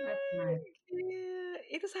 That's nice,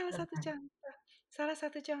 itu that's nice. salah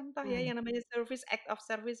satu contoh ya Mmm, yang namanya service, act of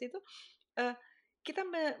service itu, eee, kita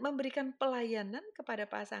memberikan pelayanan kepada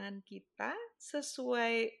pasangan kita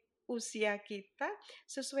sesuai usia kita,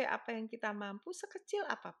 sesuai apa yang kita mampu, sekecil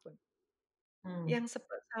apapun. mmm, Yang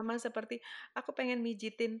sama seperti, "Aku pengen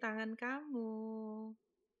mijitin tangan kamu."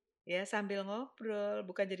 Ya, sambil ngobrol,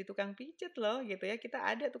 bukan jadi tukang pijet loh, gitu ya. Kita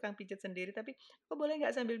ada tukang pijet sendiri, tapi, "Aku boleh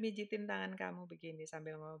nggak sambil mijitin tangan kamu begini,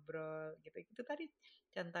 sambil ngobrol?" Gitu. Itu tadi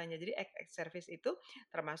contohnya. Jadi act act service itu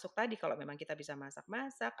termasuk tadi kalau memang kita bisa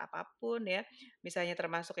masak-masak, apapun ya. Misalnya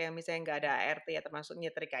termasuk yang misalnya nggak ada ART ya, termasuk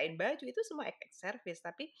nyetrikain baju, itu semua act act service.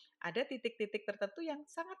 Tapi ada titik-titik tertentu yang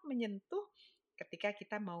sangat menyentuh ketika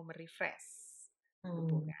kita mau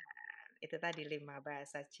mmm. hubungan. Itu tadi 5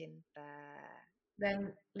 bahasa cinta.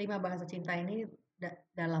 Dan 5 bahasa cinta ini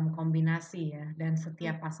dalam kombinasi ya, dan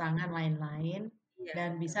Mmm, setiap pasangan lain-lain, iya dan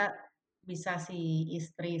betul. bisa bisa si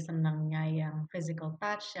istri senangnya yang physical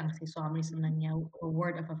touch, yang si suami Mhm senangnya a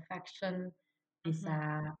word of affection, mhm.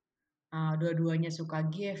 bisa, dua-duanya suka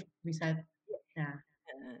gift, bisa Iya, nah,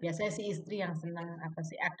 heeh, biasanya si istri yang senang apa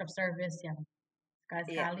sih, act of service yang,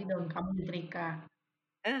 iya. "Sekali-sekali dong kamu nyetrika."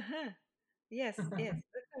 Ah hah, yes yes,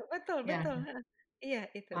 betul betul Ya, betul, heeh. Iya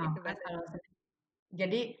itu kan bahasa kalau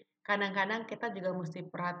jadi kadang-kadang kita juga musti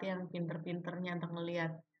perhatian pinter-pinternya untuk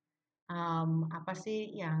ngelihat, apa sih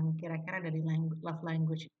yang kira-kira dari love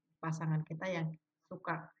language pasangan kita yang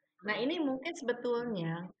suka. Nah, mhm ini mungkin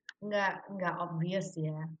sebetulnya nggak obvious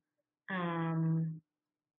ya, mmm,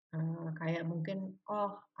 kayak mungkin,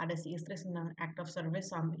 oh ada si istri senang act of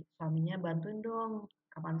service, suaminya, "Bantuin dong,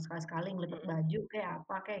 kapan sekali-sekali ngelipet mhm baju," kayak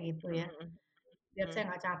apa, kayak gitu ya. mhm "Biar saya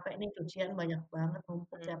mhm nggak capek nih, cucian banyak banget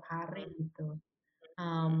numpuk mhm tiap hari," mhm gitu.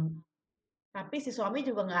 mhm Mmm, tapi si suami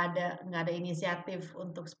juga nggak ada inisiatif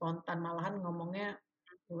untuk spontan, malahan ngomongnya,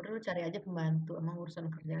 "Ya udah lu cari aja pembantu, emang urusan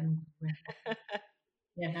kerjaan gue," gitu,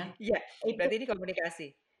 ya kan? Iya, Itu berarti ini komunikasi.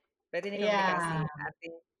 iya,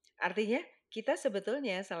 Artinya kita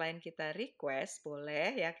sebetulnya selain kita request, boleh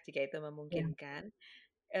ya jika itu iya, memungkinkan,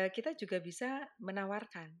 kita juga bisa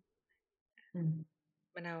menawarkan mmm,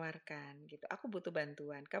 menawarkan gitu, "Aku butuh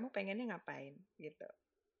bantuan, kamu pengennya ngapain?" Gitu.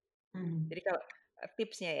 mhm, Jadi kalau,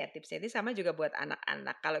 tipsnya ini sama juga buat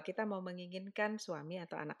anak-anak. Kalau kita mau menginginkan suami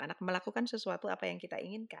atau anak-anak melakukan sesuatu apa yang kita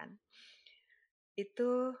inginkan, itu,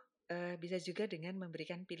 bisa juga dengan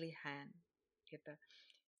memberikan pilihan, gitu.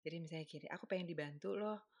 Jadi misalnya gini, "Aku pengen dibantu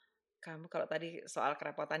loh, kamu" kalau tadi soal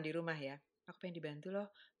kerepotan di rumah ya, "Aku pengen dibantu loh,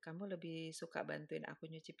 kamu lebih suka bantuin aku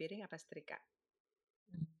nyuci piring apa setrika?"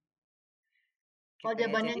 mmm. Kalau Gitu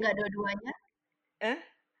ya. jawabannya Jadi nggak dua-duanya, eh,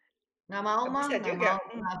 "Nggak mau Mah, bisa nggak juga, mau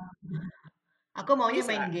pulang, aku maunya bisa.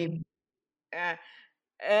 main game."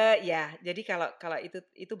 Eh, ya, jadi kalau kalau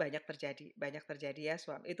itu banyak terjadi ya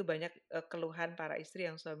itu banyak, keluhan para istri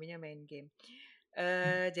yang suaminya main game.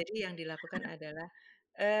 Jadi yang dilakukan adalah,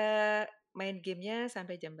 eee, main gamenya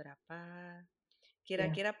sampai jam berapa,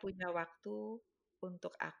 Iya, kira-kira punya waktu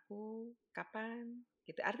untuk aku kapan,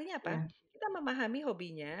 gitu. Artinya apa? iya, Kita memahami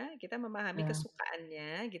hobinya, kita memahami iya,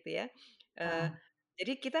 kesukaannya gitu ya, eee, heeh,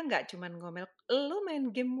 jadi kita nggak cuman ngomel, "Lu main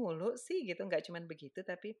game mulu sih," gitu, nggak cuman begitu,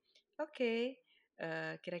 tapi, "Oke,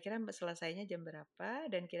 kira-kira selesainya jam berapa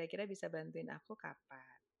dan kira-kira bisa bantuin aku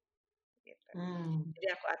kapan?" Gitu. mmm, Jadi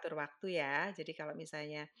aku atur waktu ya. Jadi kalau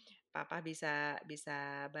misalnya papa bisa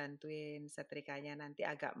bisa bantuin setrikanya nanti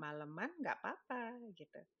agak maleman, nggak apa-apa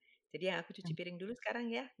gitu. Jadi yang aku cuci mmm, piring dulu sekarang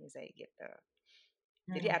ya, misalnya gitu.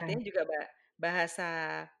 Jadi oke, artinya juga bahasa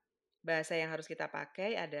bahasa yang harus kita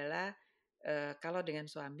pakai adalah kalau dengan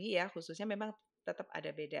suami ya khususnya memang tetap ada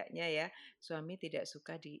bedanya ya. Suami tidak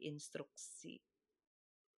suka diinstruksi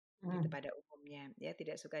gitu Hmm. pada umumnya ya,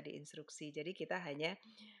 tidak suka diinstruksi. Jadi kita hanya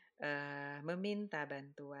meminta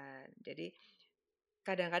bantuan. Jadi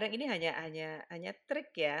kadang-kadang ini hanya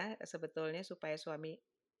trik ya sebetulnya supaya suami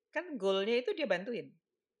kan goalnya itu dia bantuin.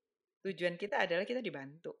 Tujuan kita adalah kita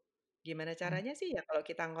dibantu. Gimana Hmm. caranya sih ya kalau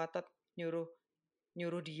kita ngotot nyuruh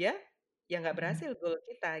nyuruh dia, ya nggak Hmm. berhasil goal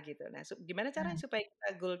kita gitu. Nah, gimana caranya Hmm. supaya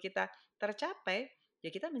goal kita tercapai? Ya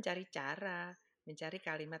kita mencari cara, mencari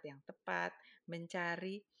kalimat yang tepat,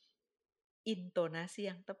 mencari intonasi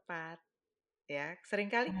yang tepat. Ya,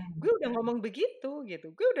 seringkali Hmm. gue udah ngomong begitu gitu,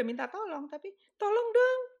 gue udah minta tolong, tapi tolong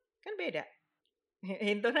dong, kan beda.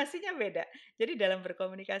 Intonasinya beda. Jadi dalam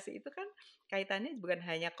berkomunikasi itu kan kaitannya bukan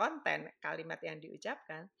hanya konten kalimat yang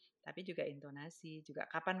diucapkan, tapi juga intonasi, juga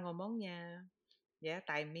kapan ngomongnya, ya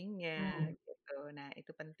timingnya Hmm. gitu. Nah,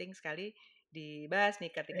 itu penting sekali dibahas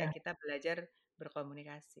nih ketika Ya. kita belajar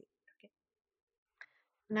berkomunikasi. Oke.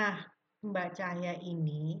 Nah, Mbak Cahya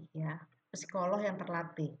ini ya psikolog yang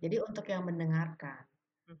terlatih. Jadi untuk yang mendengarkan,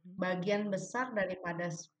 Mhm, bagian besar daripada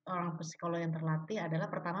seorang psikolog yang terlatih adalah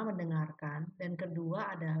pertama mendengarkan dan kedua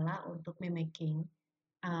adalah untuk mimicking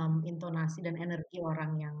intonasi dan energi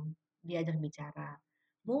orang yang diajak bicara.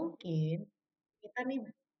 mhm. Mungkin kita nih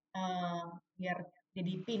biar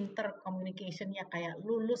jadi pinter communication-nya kayak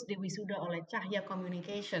lulus di wisuda oleh Cahya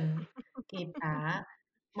Communication, kita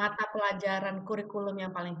mata pelajaran kurikulum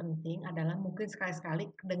yang paling penting adalah mungkin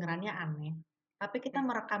sekali-sekali kedengarannya aneh, tapi kita Mhm.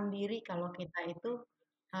 merekam diri kalau kita itu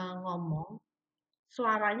ngomong,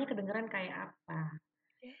 suaranya kedengeran kayak apa,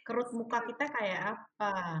 kerut Yes, muka kita kayak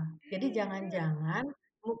apa. Jadi jangan-jangan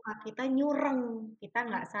muka kita nyureng, kita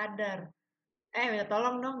nggak sadar, "Eh, minta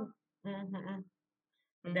tolong dong." Mhm, mhm.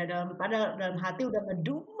 Udah mhm. padahal dalam hati udah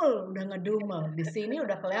ngedumel. Di sini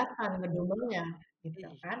udah kelihatan ngedumelnya, gitu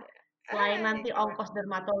kan. Iya. Selain Hai, nanti ongkos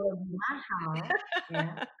dermatologi mahal,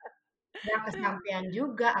 ya, nggak kesampaian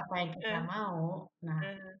juga apa yang kita heeh, mau. Nah,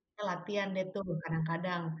 heeh. kita latihan deh tuh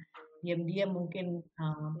kadang-kadang diam-diam mungkin,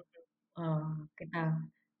 Mhm. eee, kita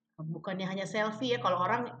bukannya hanya selfie ya, kalau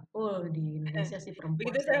orang, di Indonesia sih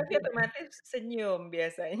perempuan Begitu selfie selfie udah. otomatis senyum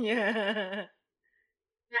biasanya.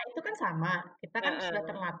 Nah, itu kan sama, kita kan sudah Heeh,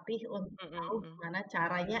 terlatih untuk tahu mhm, gimana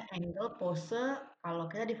caranya angle, pose, kalau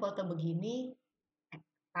kita di foto begini, eh,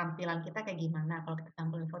 tampilan kita kayak gimana kalau kita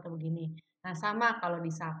tampil di foto begini. Nah, sama kalau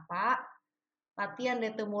disapa, latihan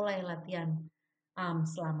deh tuh mulai latihan.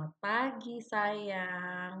 Selamat pagi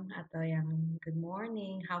sayang, atau yang good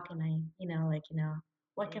morning, how can I,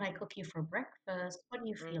 what can I mhm, cook you for breakfast? What do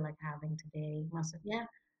you feel mhm, like having today? Maksudnya,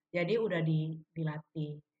 jadi udah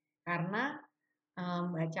dilatih. Karena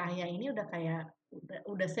Mbak Cahya ini udah kayak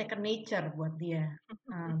udah second nature buat dia,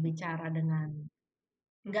 bicara dengan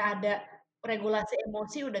nggak mhm, ada regulasi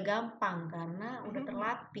emosi udah gampang karena udah mhm,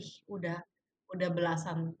 terlatih, udah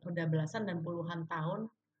belasan dan puluhan tahun,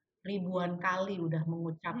 ribuan kali udah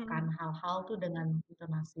mengucapkan mhm, hal-hal tuh dengan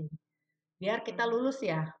intonasi. Biar kita mhm. lulus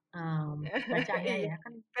ya, Mbak Cahya Iya, ya,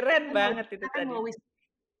 kan keren kan mau banget itu kita kan tadi. mau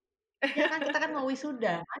ya kan kita kan mau wisuda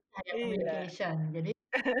kan Cahya Iya. Communication. Jadi,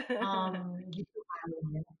 gitu kan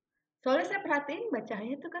ya. Soalnya saya perhatiin Mbak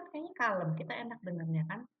Cahaya itu kan kayaknya kalem, kita enak dengernya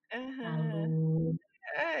kan, Ah hah. halus.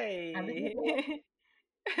 Habis Hai. itu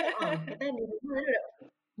heeh, kita di rumah tadi udah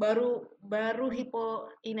baru baru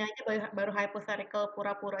ini aja baru hypothetical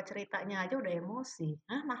pura-pura ceritanya aja udah emosi.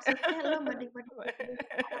 Hah, maksudnya lo banding-bandingin gue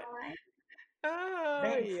sama orang lain?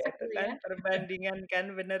 Oh, iya Brengsek itu lu kan ya. perbandingan kan,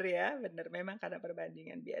 bener ya, bener memang karena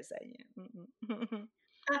perbandingan biasanya, mhm.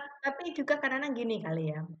 Tapi juga kadang-kadang gini kali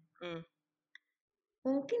ya, Mmm,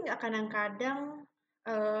 mungkin nggak kadang-kadang,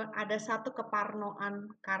 ada satu keparnoan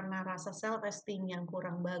karena rasa self esteem yang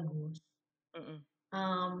kurang bagus. mhm,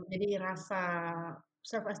 Jadi rasa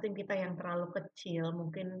self esteem kita yang terlalu kecil,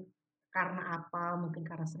 mungkin karena apa, mungkin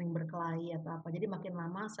karena sering berkelahi atau apa. Jadi makin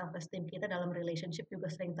lama self esteem kita dalam relationship juga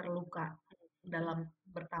sering terluka, dalam mhm,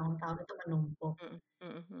 bertahun-tahun itu menumpuk. mhm,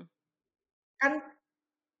 mhm, mhm, Kan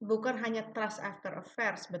bukan hanya trust after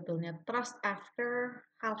affair sebetulnya, trust after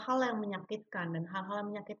hal-hal yang menyakitkan dan hal-hal yang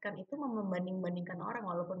menyakitkan itu membanding-bandingkan orang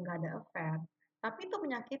walaupun nggak ada affair. Tapi itu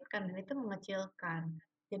menyakitkan dan itu mengecilkan.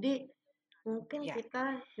 Jadi mungkin iya, kita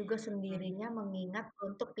juga mmm, sendirinya mengingat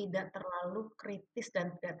untuk tidak terlalu kritis dan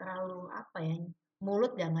tidak terlalu apa ya,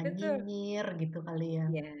 mulut jangan betul, nyinyir gitu kali ya.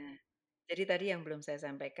 iya. Jadi tadi yang belum saya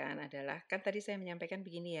sampaikan adalah, kan tadi saya menyampaikan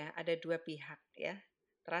begini ya, ada 2 pihak ya,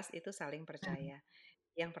 trust itu saling Nah, percaya.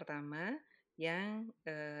 Yang pertama, yang,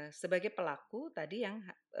 sebagai pelaku tadi yang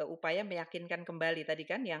upaya meyakinkan kembali tadi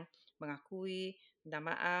kan yang mengakui minta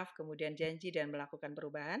maaf, kemudian janji dan melakukan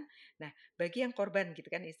perubahan. Nah, bagi yang korban gitu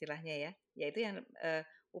kan istilahnya ya, yaitu yang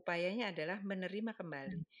upayanya adalah menerima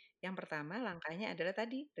kembali. mmm, Yang pertama langkahnya adalah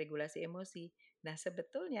tadi regulasi emosi. Nah,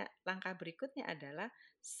 sebetulnya langkah berikutnya adalah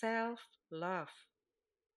self love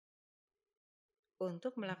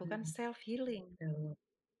untuk melakukan mhm, self healing. betul,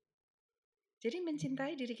 Jadi mhm,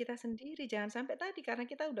 mencintai diri kita sendiri, jangan sampai tadi karena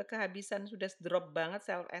kita udah kehabisan, sudah drop banget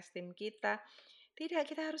self esteem kita. Tidak,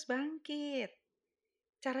 kita harus bangkit.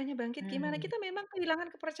 Caranya bangkit gimana? mmm, Kita memang kehilangan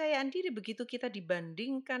kepercayaan diri begitu kita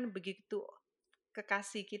dibandingkan, begitu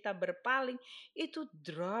kekasih kita berpaling, itu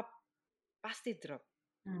drop, pasti drop.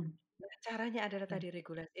 mmm, Nah, caranya adalah iya, tadi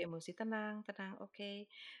regulasi emosi, tenang, tenang, oke.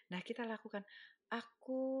 Nah, kita lakukan,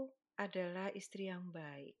 aku adalah istri yang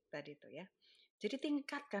baik, tadi itu ya. Jadi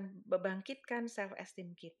tingkatkan, bangkitkan self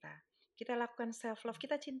esteem kita. Kita lakukan self love,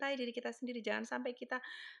 kita cintai diri kita sendiri, jangan sampai kita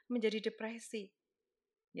menjadi depresi.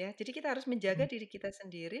 Ya, jadi kita harus menjaga mhm, diri kita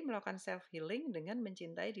sendiri, melakukan self healing dengan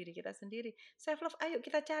mencintai diri kita sendiri. Self love, ayo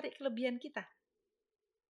kita cari kelebihan kita,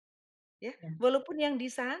 ya. iya, Walaupun yang di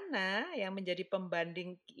sana yang menjadi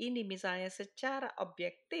pembanding ini misalnya secara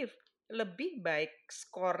objektif lebih baik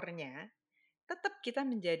skornya, tetap kita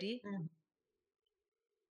menjadi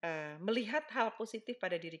mmm, melihat hal positif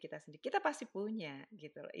pada diri kita sendiri. Kita pasti punya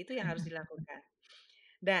gitu loh. Itu yang harus dilakukan.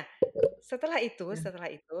 Nah, iya, setelah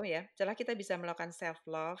itu ya, setelah kita bisa melakukan self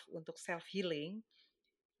love untuk self healing,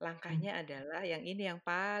 mmm, langkahnya adalah yang ini yang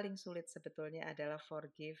paling sulit sebetulnya adalah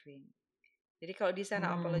forgiving. Jadi kalau di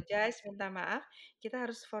sana mmm, apologize, minta maaf, kita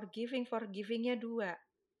harus forgiving. Forgivingnya dua.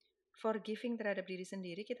 Forgiving terhadap diri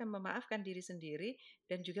sendiri, kita memaafkan diri sendiri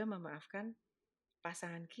dan juga memaafkan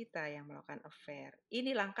pasangan kita yang melakukan affair.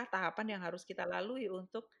 Ini langkah tahapan yang harus kita lalui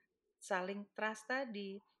untuk saling trust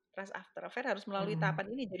tadi. Trust after affair harus melalui mmm,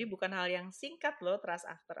 tahapan ini. Jadi bukan hal yang singkat loh trust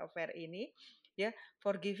after affair ini. Ya,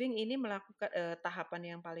 forgiving ini melakukan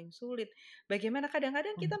tahapan yang paling sulit. Bagaimana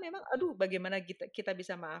kadang-kadang mmm, kita memang, aduh, bagaimana kita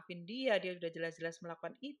bisa maafin dia? Dia sudah jelas-jelas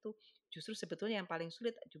melakukan itu. Justru sebetulnya yang paling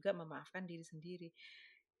sulit juga memaafkan diri sendiri.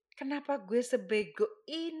 Kenapa gue sebego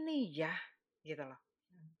ini ya? Gitu loh.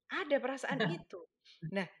 Ada perasaan itu.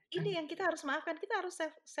 Nah, ini yang kita harus maafkan, kita harus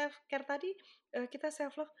self self care tadi, kita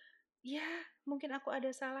self love, ya mungkin aku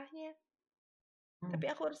ada salahnya, mmm, tapi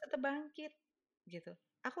aku harus tetap bangkit, gitu.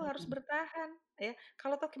 Aku harus mmm, bertahan, ya.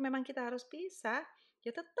 Kalau toh memang kita harus pisah,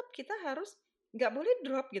 ya tetap kita harus nggak boleh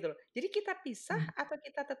drop gitu loh. Jadi kita pisah mmm, atau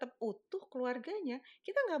kita tetap utuh keluarganya,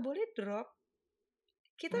 kita nggak boleh drop.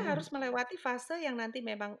 Kita mmm, harus melewati fase yang nanti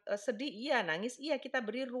memang, sedih iya, nangis iya, kita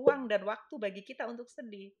beri ruang dan waktu bagi kita untuk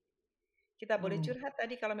sedih. Kita boleh mmm, curhat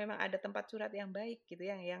tadi kalau memang ada tempat curhat yang baik gitu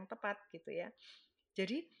ya, yang tepat gitu ya.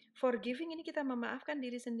 Jadi forgiving ini kita memaafkan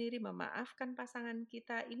diri sendiri, memaafkan pasangan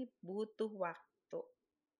kita ini butuh waktu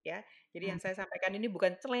ya. Jadi yang mmm, saya sampaikan ini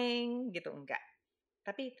bukan celeng gitu, enggak.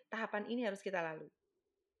 Tapi tahapan ini harus kita lalui.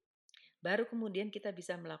 Baru kemudian kita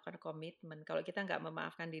bisa melakukan komitmen. Kalau kita nggak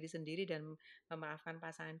memaafkan diri sendiri dan memaafkan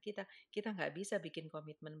pasangan kita nggak bisa bikin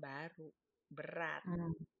komitmen baru. Berat.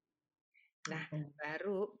 mmm, Nah, oke,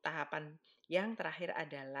 baru tahapan yang terakhir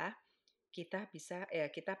adalah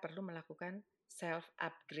kita perlu melakukan self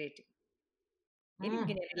upgrade. Ini mmm,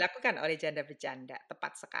 mungkin yang dilakukan oleh janda bercanda,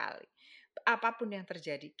 tepat sekali. Apapun yang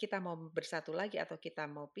terjadi, kita mau bersatu lagi atau kita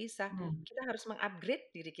mau pisah, mmm, kita harus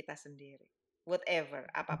mengupgrade diri kita sendiri. Whatever,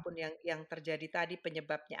 mmm, apapun yang terjadi tadi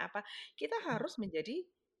penyebabnya apa, kita harus menjadi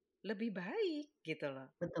lebih baik gitu loh.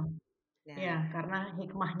 betul. Iya, Nah, karena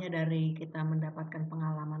hikmahnya dari kita mendapatkan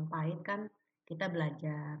pengalaman pahit kan, kita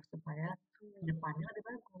belajar supaya ke betul. depannya lebih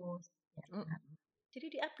bagus, ya Mm. kan? Jadi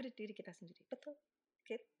di-upgrade diri kita sendiri. Betul.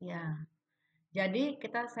 Oke. Iya, jadi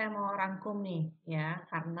saya mau rangkum nih ya,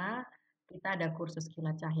 karena kita ada kursus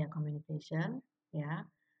Kilat Cahya Communication, ya,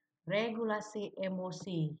 regulasi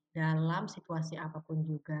emosi dalam situasi apapun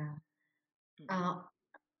juga. Mm-mm. Eee,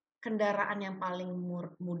 kendaraan yang paling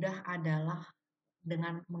mudah adalah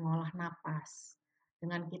dengan mengolah napas.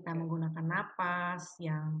 Dengan kita Ya. menggunakan napas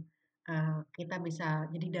yang, kita bisa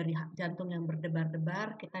jadi dari jantung yang berdebar-debar,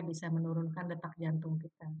 kita bisa menurunkan detak jantung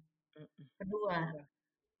kita. Mm-mm. Kedua, Betul.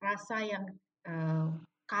 rasa yang, eee,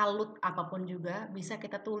 kalut apapun juga bisa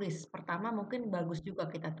kita tulis. Pertama mungkin bagus juga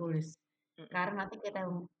kita tulis, Mm-mm. karena nanti kita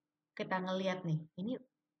kita ngelihat nih, ini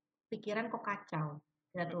pikiran kok kacau,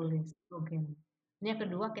 kita Mm-mm. tulis mungkin. Ini yang Mm-mm.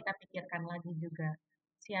 kedua kita pikirkan lagi juga,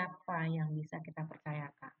 siapa yang bisa kita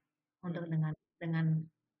percayakan untuk Mm-mm. dengan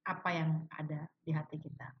apa yang ada di hati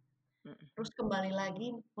kita. Mm-mm. Terus kembali lagi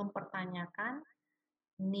mempertanyakan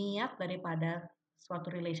niat daripada suatu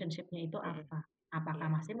relationship-nya itu Mm-mm. apa? Apakah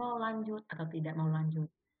Iya. masih mau lanjut atau tidak mau lanjut?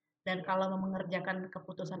 Dan Iya. kalau mau mengerjakan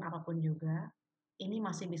keputusan apapun juga, ini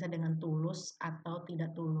masih bisa dengan tulus atau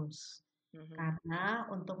tidak tulus. Karena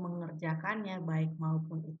untuk mengerjakannya baik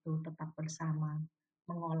maupun itu tetap bersama,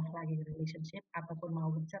 mengolah lagi relationship ataupun mau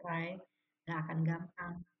bercerai, nggak akan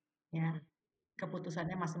gampang ya.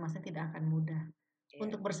 Keputusannya masing-masing tidak akan mudah. Iya,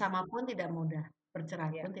 Untuk bersama pun tidak mudah,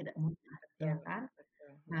 bercerai iya, pun tidak mudah, ya betul, kan?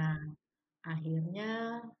 betul. Nah, akhirnya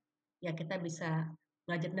ya kita bisa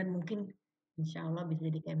belajar dan mungkin insya Allah bisa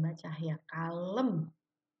jadi kayak Mbak Cahya, kalem.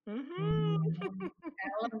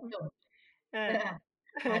 Kalem tuh. Eh.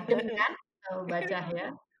 Adem kan kalau Mbak Cahya?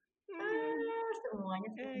 Mhm. Semuanya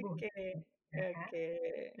sembuh, Oke, ya kan? oke.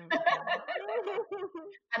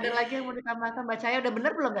 Ada lagi yang mau ditambahkan Mbak Cahya, udah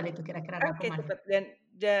bener belum tadi itu kira-kira Oke, rangkumannya? cepet dan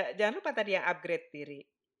jangan lupa tadi yang upgrade diri.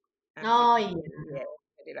 Oh Upgrade iya, diri ya, yang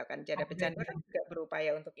dilakukan Janda upgrade Bercanda diri. kan juga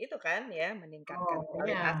berupaya untuk itu kan ya, meningkatkan Oh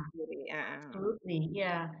kualitas iya, diri, heeh. absolutely,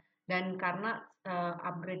 iya. Dan karena,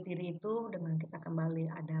 upgrade diri itu dengan kita kembali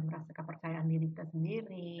ada merasa kepercayaan diri kita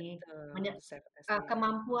sendiri, Betul, self esteem.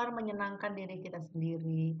 kemampuan menyenangkan diri kita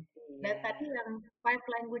sendiri. Dan Iya, tadi yang five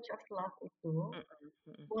language of love itu, mhm,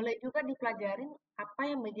 mhm, boleh juga dipelajarin apa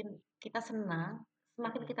yang bikin kita senang,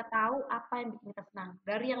 semakin mhm, kita tahu apa yang bikin kita senang.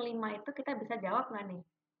 Dari yang 5 itu kita bisa jawab nggak nih,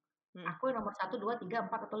 mhm. aku yang nomor 1, 2, 3,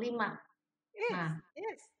 4, atau 5. Yes, Nah,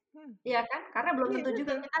 yes, iya kan? Karena belum iya tentu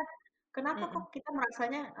juga betul, kita, kenapa mhm, kok kita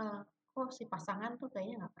merasanya, kok si pasangan tuh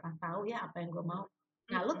kayaknya nggak pernah tahu ya apa yang gue mau.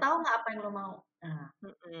 Nah, lu mhm, tahu nggak apa yang lu mau? Nah,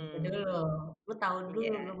 itu mhm, dulu. Lu tahu dulu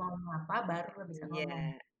iya. lu mau apa, baru lu bisa Iya, ngomong,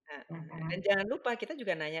 ya heeh, kan? dan jangan lupa kita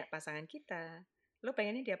juga nanya pasangan kita, "Lu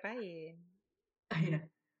pengennya diapain?" Iya.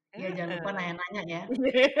 Iya, jangan lupa Heeh, nanya-nanya ya.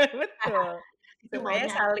 iya betul, Itu supaya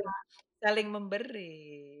maunya saling apa? saling memberi,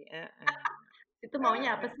 heeh, Itu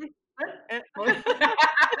maunya apa heeh, sih? Hah? heeh. Mau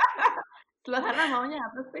Hana maunya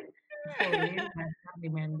apa sih? Ngeselin, dasar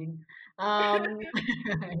demanding. Mmm,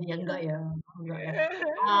 ya enggak ya.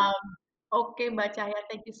 Mmm, oke Mbak Cahya,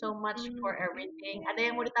 thank you so much Mhm, for everything. Ada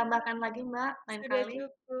yang mau iya, ditambahkan lagi Mbak, lain sudah kali?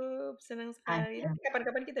 cukup, senang sekali. Ada. Nanti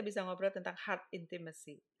kapan-kapan kita bisa ngobrol tentang heart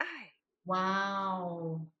intimacy.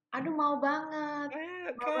 Wow, aduh mau banget,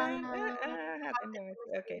 mau Kan? banget. Heeh, heart Heart intimacy,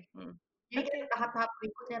 intimacy. oke, Jadi oke, ada tahap-tahap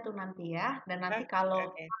berikutnya tuh nanti ya, dan nanti oke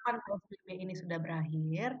kalau oke kapan PSBB ini sudah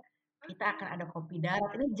berakhir, kita oke, akan ada kopi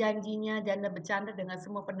darat. Ini janjinya Janda Bercanda dengan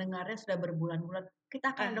semua pendengarnya sudah berbulan-bulan,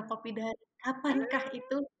 kita akan ada ah, kopi darat. Kapankah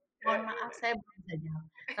itu? Mohon maaf saya belum bisa jawab.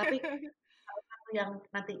 Tapi salah satu yang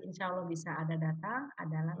nanti insya Allah bisa ada datang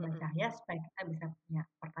adalah Mbak mhm. Cahya supaya kita bisa punya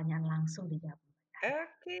pertanyaan langsung dijawab Mbak Cahya.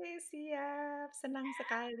 Oke, siap. Senang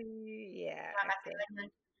sekali. Ya, Terima kasih oke. banyak.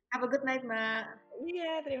 Have a good night Mbak.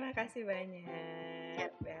 Iya, terima kasih banyak. Ya.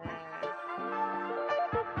 Dah.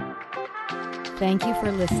 Thank you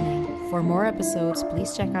for listening. For more episodes,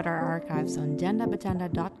 please check out our archives on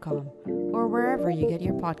jandabachanda.com or wherever you get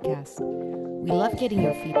your podcasts. We love getting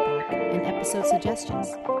your feedback and episode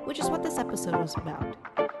suggestions, which is what this episode was about.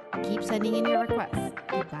 Keep sending in your requests.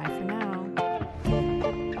 Goodbye for now.